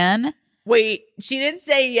man. Wait, she didn't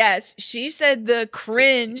say yes. She said the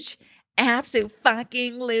cringe.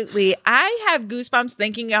 Absolutely. I have goosebumps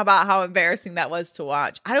thinking about how embarrassing that was to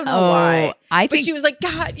watch. I don't know why. But she was like,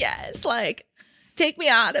 God, yes. Like, take me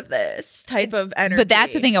out of this type of energy. But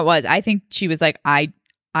that's the thing it was. I think she was like, I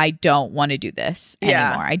don't want to do this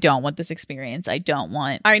anymore. I don't want this experience. I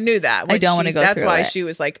knew that. I don't want to go through it. That's why she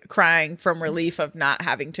was like crying from relief of not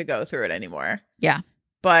having to go through it anymore. Yeah.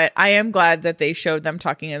 But I am glad that they showed them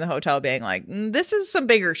talking in the hotel being like, this is some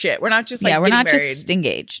bigger shit. We're not just like, we're not married. Just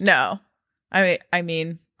engaged. No. I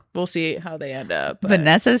mean, we'll see how they end up. But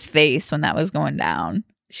Vanessa's face when that was going down.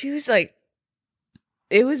 She was like,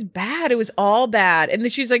 it was bad. It was all bad. And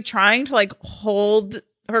then she's like trying to like hold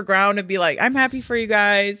her ground and be like, I'm happy for you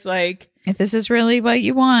guys. Like, if this is really what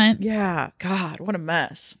you want. Yeah. God, what a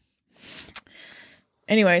mess.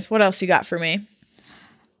 Anyways, what else you got for me?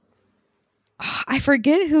 I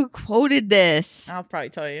forget who quoted this. I'll probably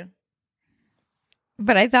tell you.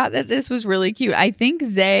 But I thought that this was really cute. I think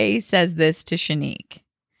Zay says this to Shanique.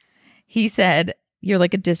 He said, you're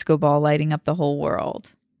like a disco ball lighting up the whole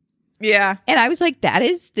world. Yeah. And I was like, that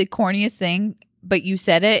is the corniest thing. But you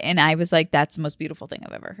said it, and I was like, that's the most beautiful thing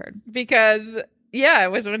I've ever heard. Because, yeah,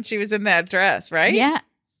 it was when she was in that dress, right? Yeah.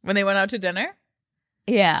 When they went out to dinner?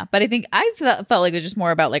 Yeah. But I think I felt like it was just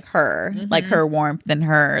more about, like, her. Mm-hmm. Like, her warmth and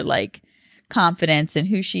her, like, confidence and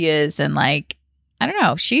who she is. And, like, I don't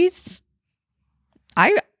know.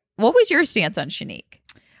 What was your stance on Shanique?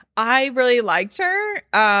 I really liked her.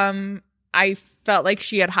 I felt like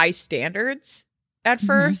she had high standards at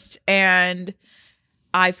first. And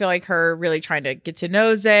I feel like her really trying to get to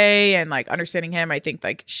know Zay and like understanding him. I think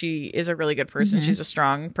like she is a really good person. Mm-hmm. She's a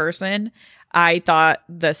strong person. I thought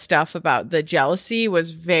the stuff about the jealousy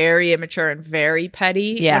was very immature and very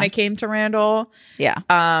petty when it came to Randall. Yeah.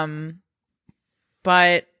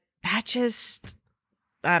 But that just,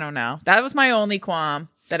 I don't know. That was my only qualm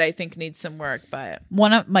that I think needs some work. But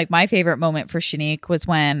one of like my favorite moment for Shanique was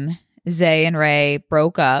when Zay and Ray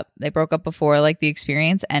broke up. They broke up before like the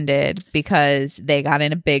experience ended because they got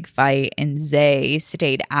in a big fight and Zay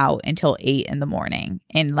stayed out until 8 in the morning.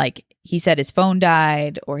 And like he said his phone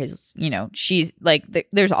died or his, she's like,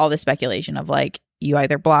 there's all this speculation of like, you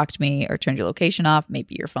either blocked me or turned your location off.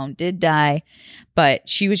 Maybe your phone did die. But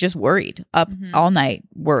she was just worried, up all night,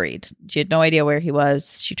 worried. She had no idea where he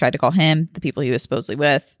was. She tried to call him, the people he was supposedly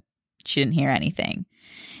with. She didn't hear anything.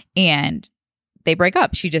 And they break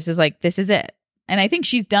up. She just is like, this is it. And I think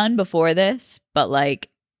she's done before this, but like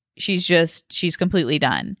she's completely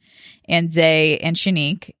done. And Zay and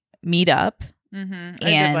Shanique meet up. I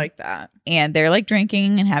did like that. And they're like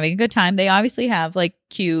drinking and having a good time. They obviously have like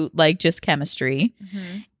cute, like just chemistry.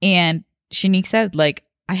 And Shanique said, like,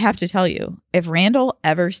 I have to tell you, if Randall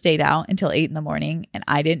ever stayed out until 8 in the morning and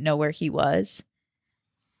I didn't know where he was,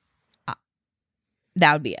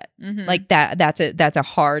 that would be it. Like that is a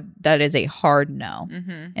hard no.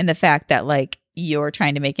 And the fact that like you're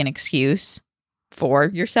trying to make an excuse for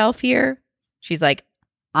yourself here, she's like,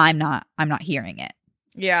 I'm not hearing it.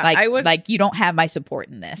 Yeah. Like you don't have my support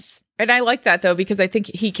in this. And I like that though, because I think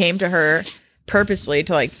he came to her purposely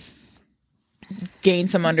to like gain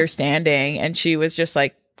some understanding, and she was just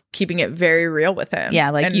like keeping it very real with him. Yeah,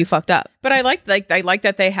 like, and you fucked up. But I like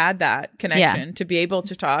that they had that connection to be able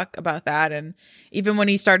to talk about that. And even when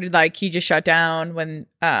he started, like, he just shut down when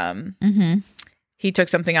he took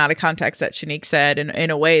something out of context that Shanique said in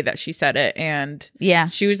a way that she said it. And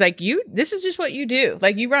she was like, this is just what you do.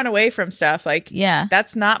 Like, you run away from stuff. Like,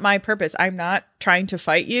 that's not my purpose. I'm not trying to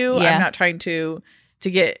fight you. I'm not trying to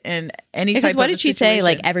get in any type of what did she situation. say?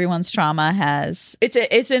 Like, everyone's trauma has...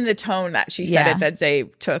 It's in the tone that she said it, that Zay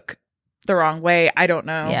took the wrong way. I don't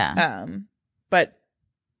know. Yeah. But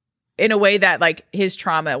in a way that, like, his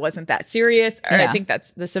trauma wasn't that serious. Or I think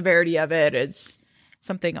that's the severity of it is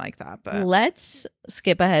something like that. But let's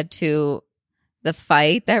skip ahead to the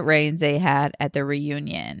fight that Ray and Zay had at the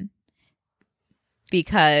reunion.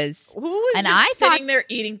 Because... Who was sitting there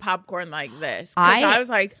eating popcorn like this? Because I was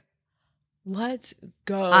like... Let's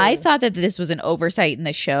go. I thought that this was an oversight in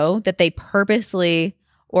the show, that they purposely,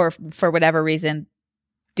 or for whatever reason,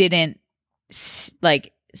 didn't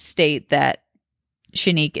like state that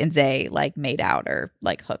Shanique and Zay like made out or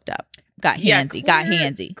like hooked up, got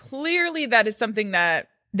handsy. Clearly, that is something that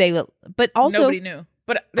but also nobody knew.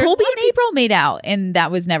 But Colby and April made out, and that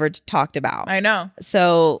was never talked about. I know.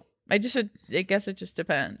 So I guess it just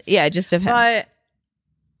depends. Yeah, it just depends. But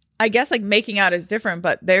I guess like making out is different,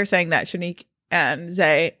 but they're saying that Shanique and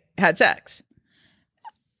Zay had sex,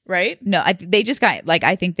 right? No, I think they just got like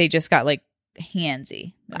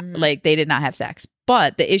handsy, like they did not have sex.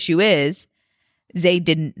 But the issue is Zay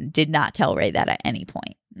did not tell Ray that at any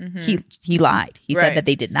point. He lied. He said that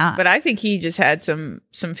they did not. But I think he just had some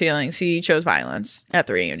feelings. He chose violence at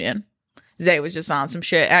the reunion. Zay was just on some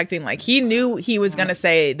shit, acting like he knew he was going to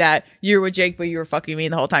say that you were with Jake, but you were fucking me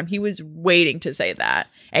the whole time. He was waiting to say that.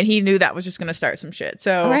 And he knew that was just going to start some shit.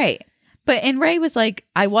 So right. And Ray was like,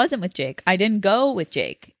 I wasn't with Jake. I didn't go with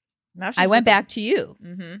Jake. I went back to you.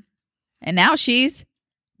 And now she's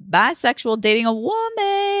bisexual, dating a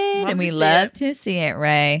woman. And we love to see it,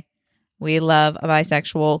 Ray. We love a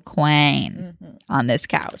bisexual queen on this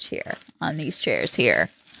couch here, on these chairs here.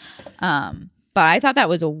 But I thought that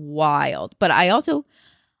was wild. But I see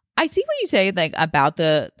what you say, like, about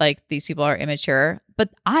these people are immature, but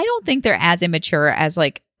I don't think they're as immature as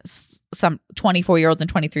like some 24-year-olds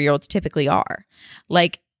and 23-year-olds typically are.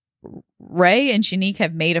 Like, Ray and Shanique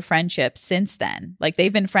have made a friendship since then. Like,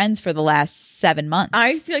 they've been friends for the last 7 months.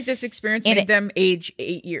 I feel like this experience made them age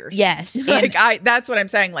 8 years. Yes. That's what I'm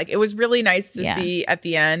saying. Like, it was really nice to see at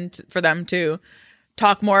the end for them to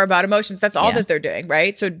talk more about emotions. That's all that they're doing,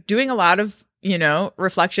 right? So doing a lot of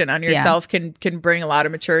reflection on yourself can bring a lot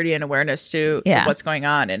of maturity and awareness to what's going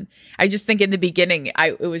on. And I just think in the beginning,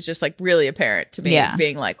 it was just like really apparent to me,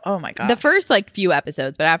 being like, oh my God. The first like few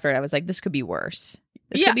episodes, but after it, I was like, this could be worse.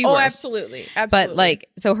 This could be worse. Absolutely. But like,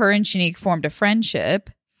 so her and Shanique formed a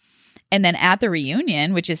friendship. And then at the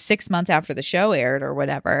reunion, which is 6 months after the show aired or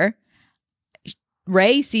whatever,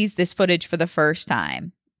 Ray sees this footage for the first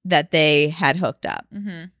time that they had hooked up.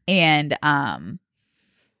 And,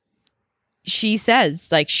 she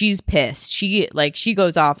says like she's pissed. She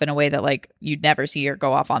goes off in a way that like you'd never see her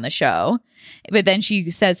go off on the show. But then she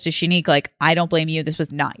says to Shanique like, I don't blame you. This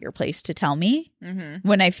was not your place to tell me.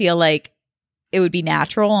 When I feel like it would be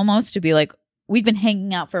natural almost to be like, we've been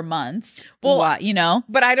hanging out for months. Well,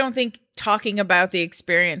 But I don't think talking about the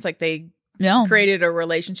experience, like they created a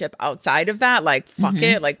relationship outside of that. Like, fuck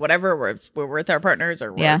it. Like, whatever. We're with our partners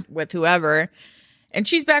or we're with whoever. And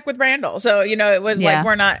she's back with Randall. So, you know, it was Yeah. like,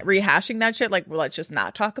 we're not rehashing that shit. Like, well, let's just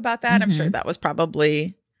not talk about that. I'm sure that was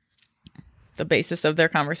probably the basis of their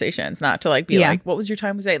conversations, not to like be like, what was your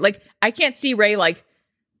time with Zay? Like, I can't see Ray like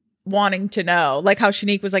wanting to know, like how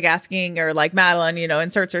Shanique was like asking, or like Madeline, you know,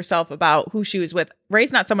 inserts herself about who she was with.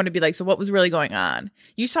 Ray's not someone to be like, so what was really going on?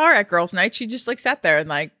 You saw her at girls' night. She just like sat there and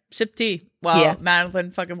like sipped tea while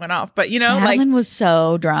Madeline fucking went off. But you know, Madeline was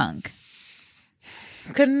so drunk.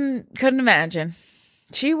 Couldn't imagine.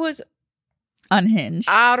 She was Unhinged.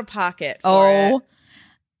 out of pocket.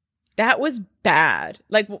 That was bad.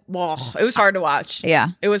 Like, whoa, it was hard to watch. Yeah.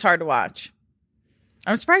 It was hard to watch.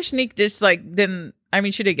 I'm surprised Shanique just like didn't. I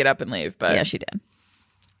mean, she did get up and leave, but yeah, she did.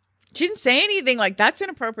 She didn't say anything. Like, that's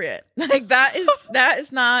inappropriate. Like, that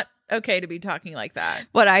is not okay to be talking like that.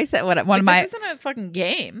 What I said, this isn't a fucking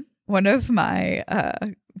game. One of my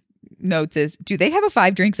notes is, do they have a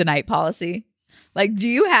 5 drinks a night policy? Like, do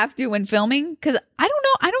you have to when filming? Because I don't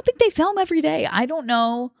know. I don't think they film every day. I don't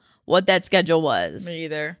know what that schedule was. Me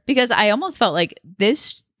either. Because I almost felt like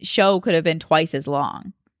this show could have been twice as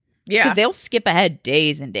long. Yeah. Because they'll skip ahead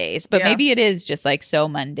days and days. But maybe it is just like so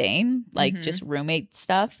mundane, like just roommate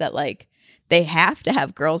stuff that like they have to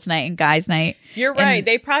have girls' night and guys' night. You're right.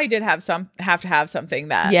 They probably did have to have something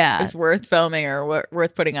that is worth filming or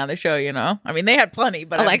worth putting on the show, you know? I mean, they had plenty,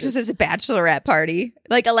 but Alexis's bachelorette party.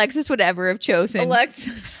 Like Alexis would ever have chosen. Alexis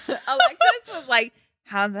was like,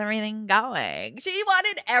 how's everything going? She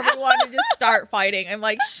wanted everyone to just start fighting. I'm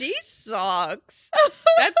like, she sucks.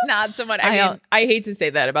 That's not someone. I mean, I hate to say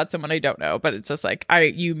that about someone I don't know, but it's just like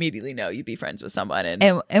you immediately know you'd be friends with someone.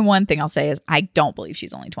 And one thing I'll say is I don't believe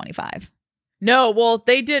she's only 25. No, well,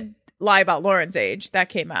 they did lie about Lauren's age. That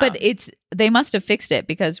came out. But they must have fixed it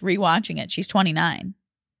because rewatching it, she's 29.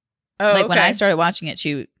 Oh, like when I started watching it,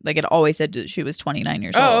 she like it always said that she was 29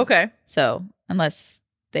 years old. Oh, okay. So unless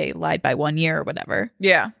they lied by 1 year or whatever.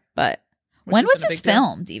 Yeah. But when was this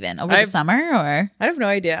filmed even? Over the summer or? I have no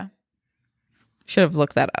idea. Should have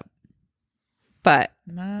looked that up. But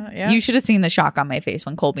yeah. You should have seen the shock on my face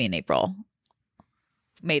when Colby and April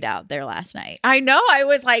made out there last night. I know. I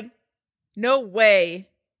was like, no way.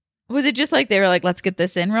 Was it just like they were like, let's get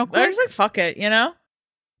this in real quick? They're just like, fuck it, you know?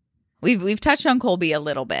 We've touched on Colby a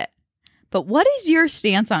little bit. But what is your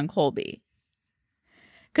stance on Colby?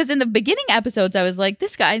 Because in the beginning episodes, I was like,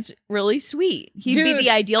 this guy's really sweet. He'd be the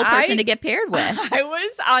ideal person to get paired with. I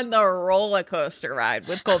was on the roller coaster ride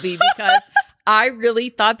with Colby because I really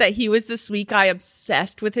thought that he was the sweet guy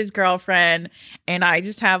obsessed with his girlfriend. And I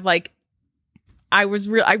just have like, I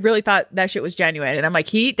really thought that shit was genuine. And I'm like,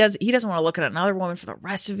 he doesn't want to look at another woman for the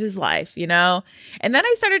rest of his life, you know? And then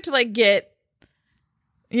I started to like get,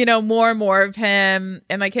 you know, more and more of him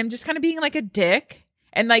and like him just kind of being like a dick.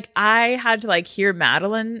 And like I had to like hear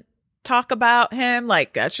Madeline talk about him.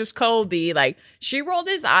 Like, that's just Colby. Like, she rolled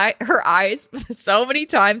her eyes so many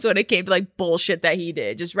times when it came to like bullshit that he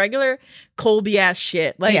did. Just regular Colby ass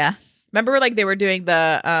shit. Like, remember like they were doing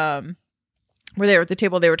the where they were at the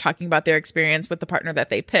table, they were talking about their experience with the partner that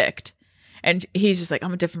they picked. And he's just like,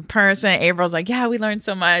 I'm a different person. April's like, yeah, we learned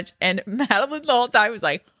so much. And Madeline the whole time was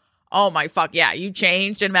like, oh my fuck, yeah, you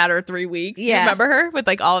changed in a matter of 3 weeks. Yeah. You remember her with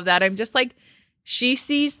like all of that? I'm just like, she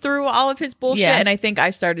sees through all of his bullshit. Yeah. And I think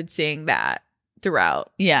I started seeing that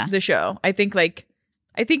throughout the show. I think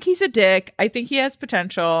he's a dick. I think he has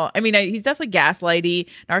potential. I mean, he's definitely gaslighty,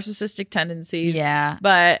 narcissistic tendencies. Yeah.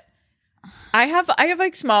 But I have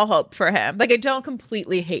like small hope for him. Like, I don't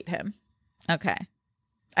completely hate him. Okay.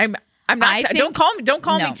 I'm not. Don't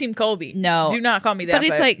call me Team Colby. No. Do not call me that. But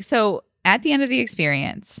it's like, so at the end of the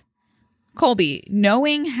experience, Colby,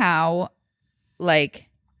 knowing how like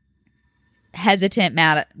hesitant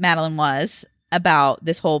Madeline was about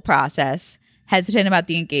this whole process, hesitant about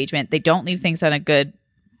the engagement, they don't leave things on a good,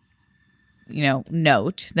 you know,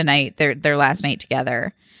 note the night their last night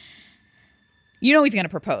together. You know he's going to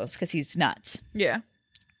propose because he's nuts. Yeah.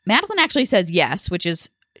 Madeline actually says yes, which is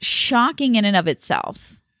shocking in and of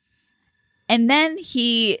itself. And then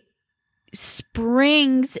he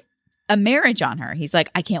springs a marriage on her. He's like,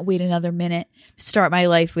 I can't wait another minute to start my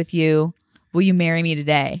life with you. Will you marry me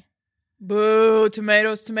today? Boo,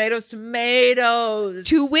 tomatoes, tomatoes, tomatoes.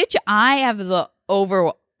 To which I have the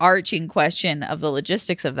overarching question of the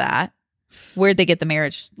logistics of that. Where'd they get the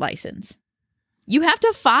marriage license? You have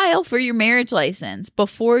to file for your marriage license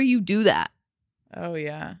before you do that. Oh,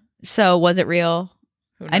 yeah. So was it real?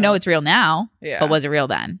 I know it's real now, but was it real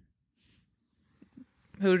then?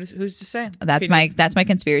 Who's to say? That's my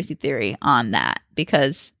conspiracy theory on that,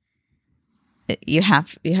 because you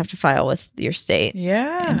have to file with your state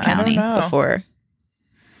and county before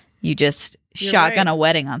you just shotgun a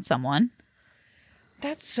wedding on someone.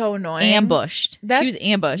 That's so annoying. Ambushed. She was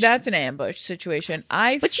ambushed. That's an ambush situation.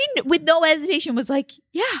 But she, with no hesitation, was like,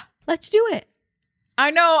 yeah, let's do it.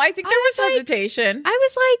 I know. I think there was hesitation. I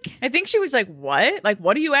was like, I think she was like, what? Like,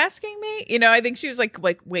 what are you asking me? You know, I think she was like,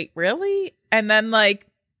 wait, really? And then like,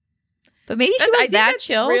 but maybe she was that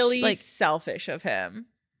chill. Really like, selfish of him.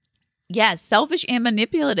 Yes, selfish and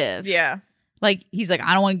manipulative. Yeah. Like, he's like,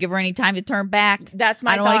 I don't want to give her any time to turn back. That's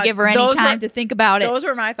my I don't want to give her any time to think about it. Those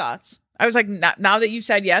were my thoughts. I was like, now that you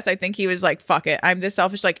said yes, I think he was like, fuck it. I'm this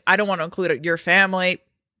selfish. Like, I don't want to include your family.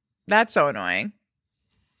 That's so annoying.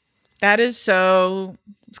 That is so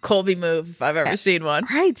Colby move if I've ever seen one.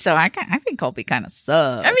 Right. So I think Colby kind of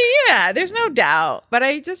sucks. I mean, yeah, there's no doubt. But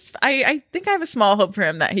I think I have a small hope for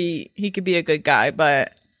him that he could be a good guy.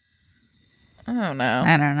 But I don't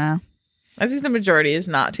know. I think the majority is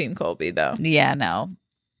not Team Colby, though. Yeah, no.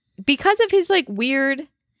 Because of his, like, weird...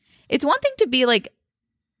 It's one thing to be, like,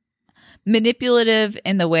 manipulative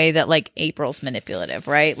in the way that, like, April's manipulative,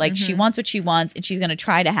 right? Like, she wants what she wants, and she's going to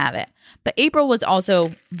try to have it. But April was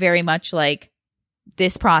also very much like,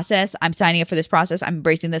 this process, I'm signing up for this process, I'm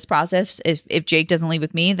embracing this process. If Jake doesn't leave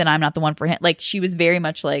with me, then I'm not the one for him. Like, she was very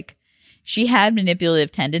much like... She had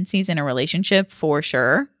manipulative tendencies in a relationship, for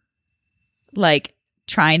sure. Like...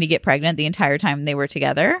 trying to get pregnant the entire time they were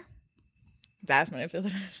together. That's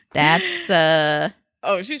manipulative. That's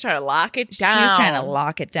oh, she was trying to lock it down. She was trying to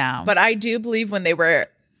lock it down. But I do believe when they were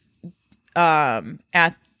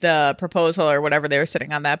at the proposal or whatever, they were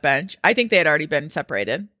sitting on that bench, I think they had already been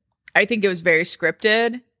separated. I think it was very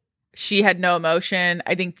scripted. She had no emotion.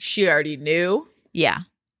 I think she already knew. Yeah.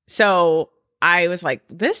 So I was like,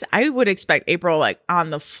 I would expect April like on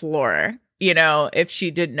the floor, you know, if she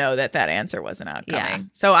didn't know that answer wasn't outcoming. Yeah.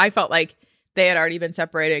 So I felt like they had already been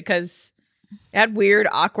separated because it had weird,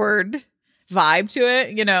 awkward vibe to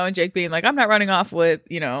it, you know, and Jake being like, I'm not running off with,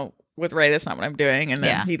 you know, with Ray. That's not what I'm doing. And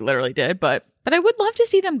then he literally did. But I would love to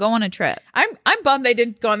see them go on a trip. I'm bummed they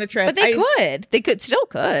didn't go on the trip. But they could. They still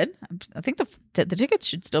could. I think the tickets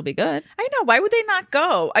should still be good. I know. Why would they not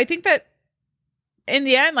go? I think that in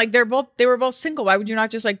the end, like they were both single. Why would you not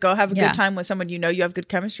just like go have a good time with someone you know you have good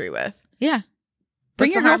chemistry with? Yeah.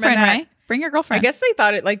 Bring your girlfriend, right? Bring your girlfriend. I guess they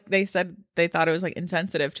thought it, like they said, they thought it was like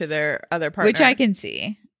insensitive to their other partner. Which I can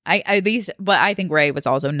see. At least, but I think Ray was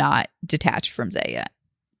also not detached from Zay yet.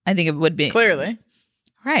 I think it would be. Clearly.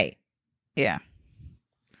 Right. Yeah.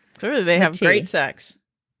 Clearly they have great sex.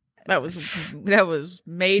 That was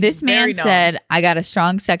made. This man known. said, I got a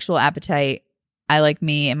strong sexual appetite. I like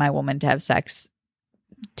me and my woman to have sex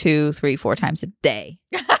 2, 3, 4 times a day.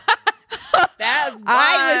 That's wild.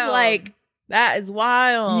 I was like, that is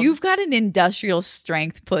wild. You've got an industrial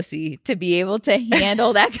strength pussy to be able to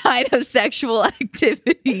handle that kind of sexual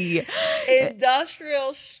activity.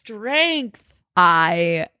 Industrial strength.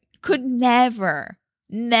 I could never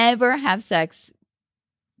have sex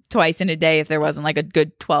twice in a day if there wasn't like a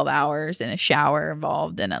good 12 hours and a shower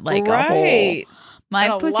involved in it, like a whole.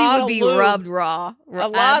 My pussy would be rubbed raw. A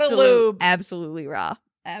lot of lube. Absolutely raw.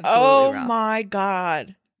 Absolutely raw. Oh my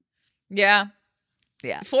God. Yeah.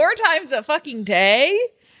 Yeah. 4 times a fucking day?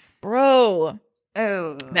 Bro.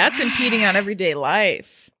 Oh. That's impeding on everyday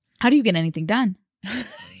life. How do you get anything done?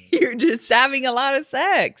 You're just having a lot of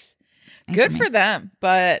sex. Good for them,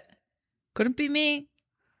 but couldn't be me.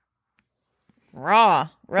 Raw.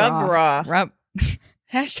 Rubbed raw.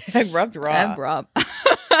 Hashtag rubbed raw. Rub.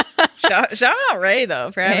 Shout out Ray,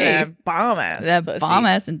 though, for having that bomb-ass that pussy.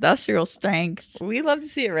 Bomb-ass industrial strength. We love to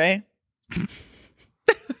see it, Ray.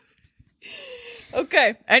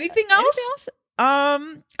 Okay. Anything else?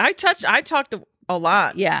 I talked a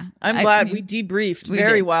lot. Yeah. I'm glad we debriefed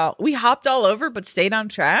very well. We hopped all over, but stayed on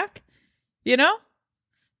track. You know?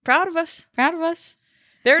 Proud of us.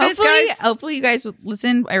 There it is, guys. Hopefully you guys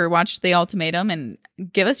listen or watch The Ultimatum and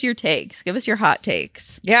give us your takes. Give us your hot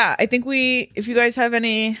takes. Yeah. I think if you guys have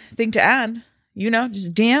anything to add, you know,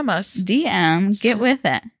 just DM us. Get with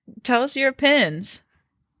it. Tell us your pins.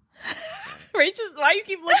 Rachel, why you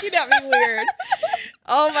keep looking at me weird?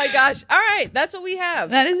 Oh my gosh. All right. That's what we have.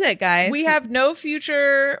 That is it, guys. We have no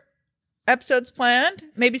future episodes planned.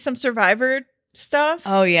 Maybe some Survivor stuff.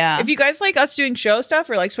 Oh, yeah. If you guys like us doing show stuff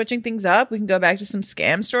or like switching things up, we can go back to some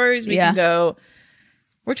scam stories. We can go.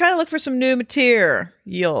 We're trying to look for some new material.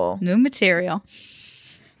 New material.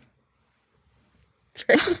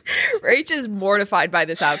 Rach is mortified by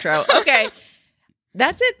this outro. Okay.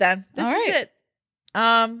 That's it then. This is it.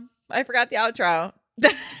 I forgot the outro.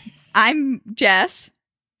 I'm Jess.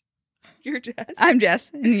 You're Jess. I'm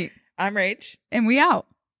Jess. And I'm Rach. And we out.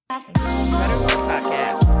 Better Work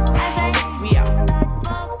Podcast.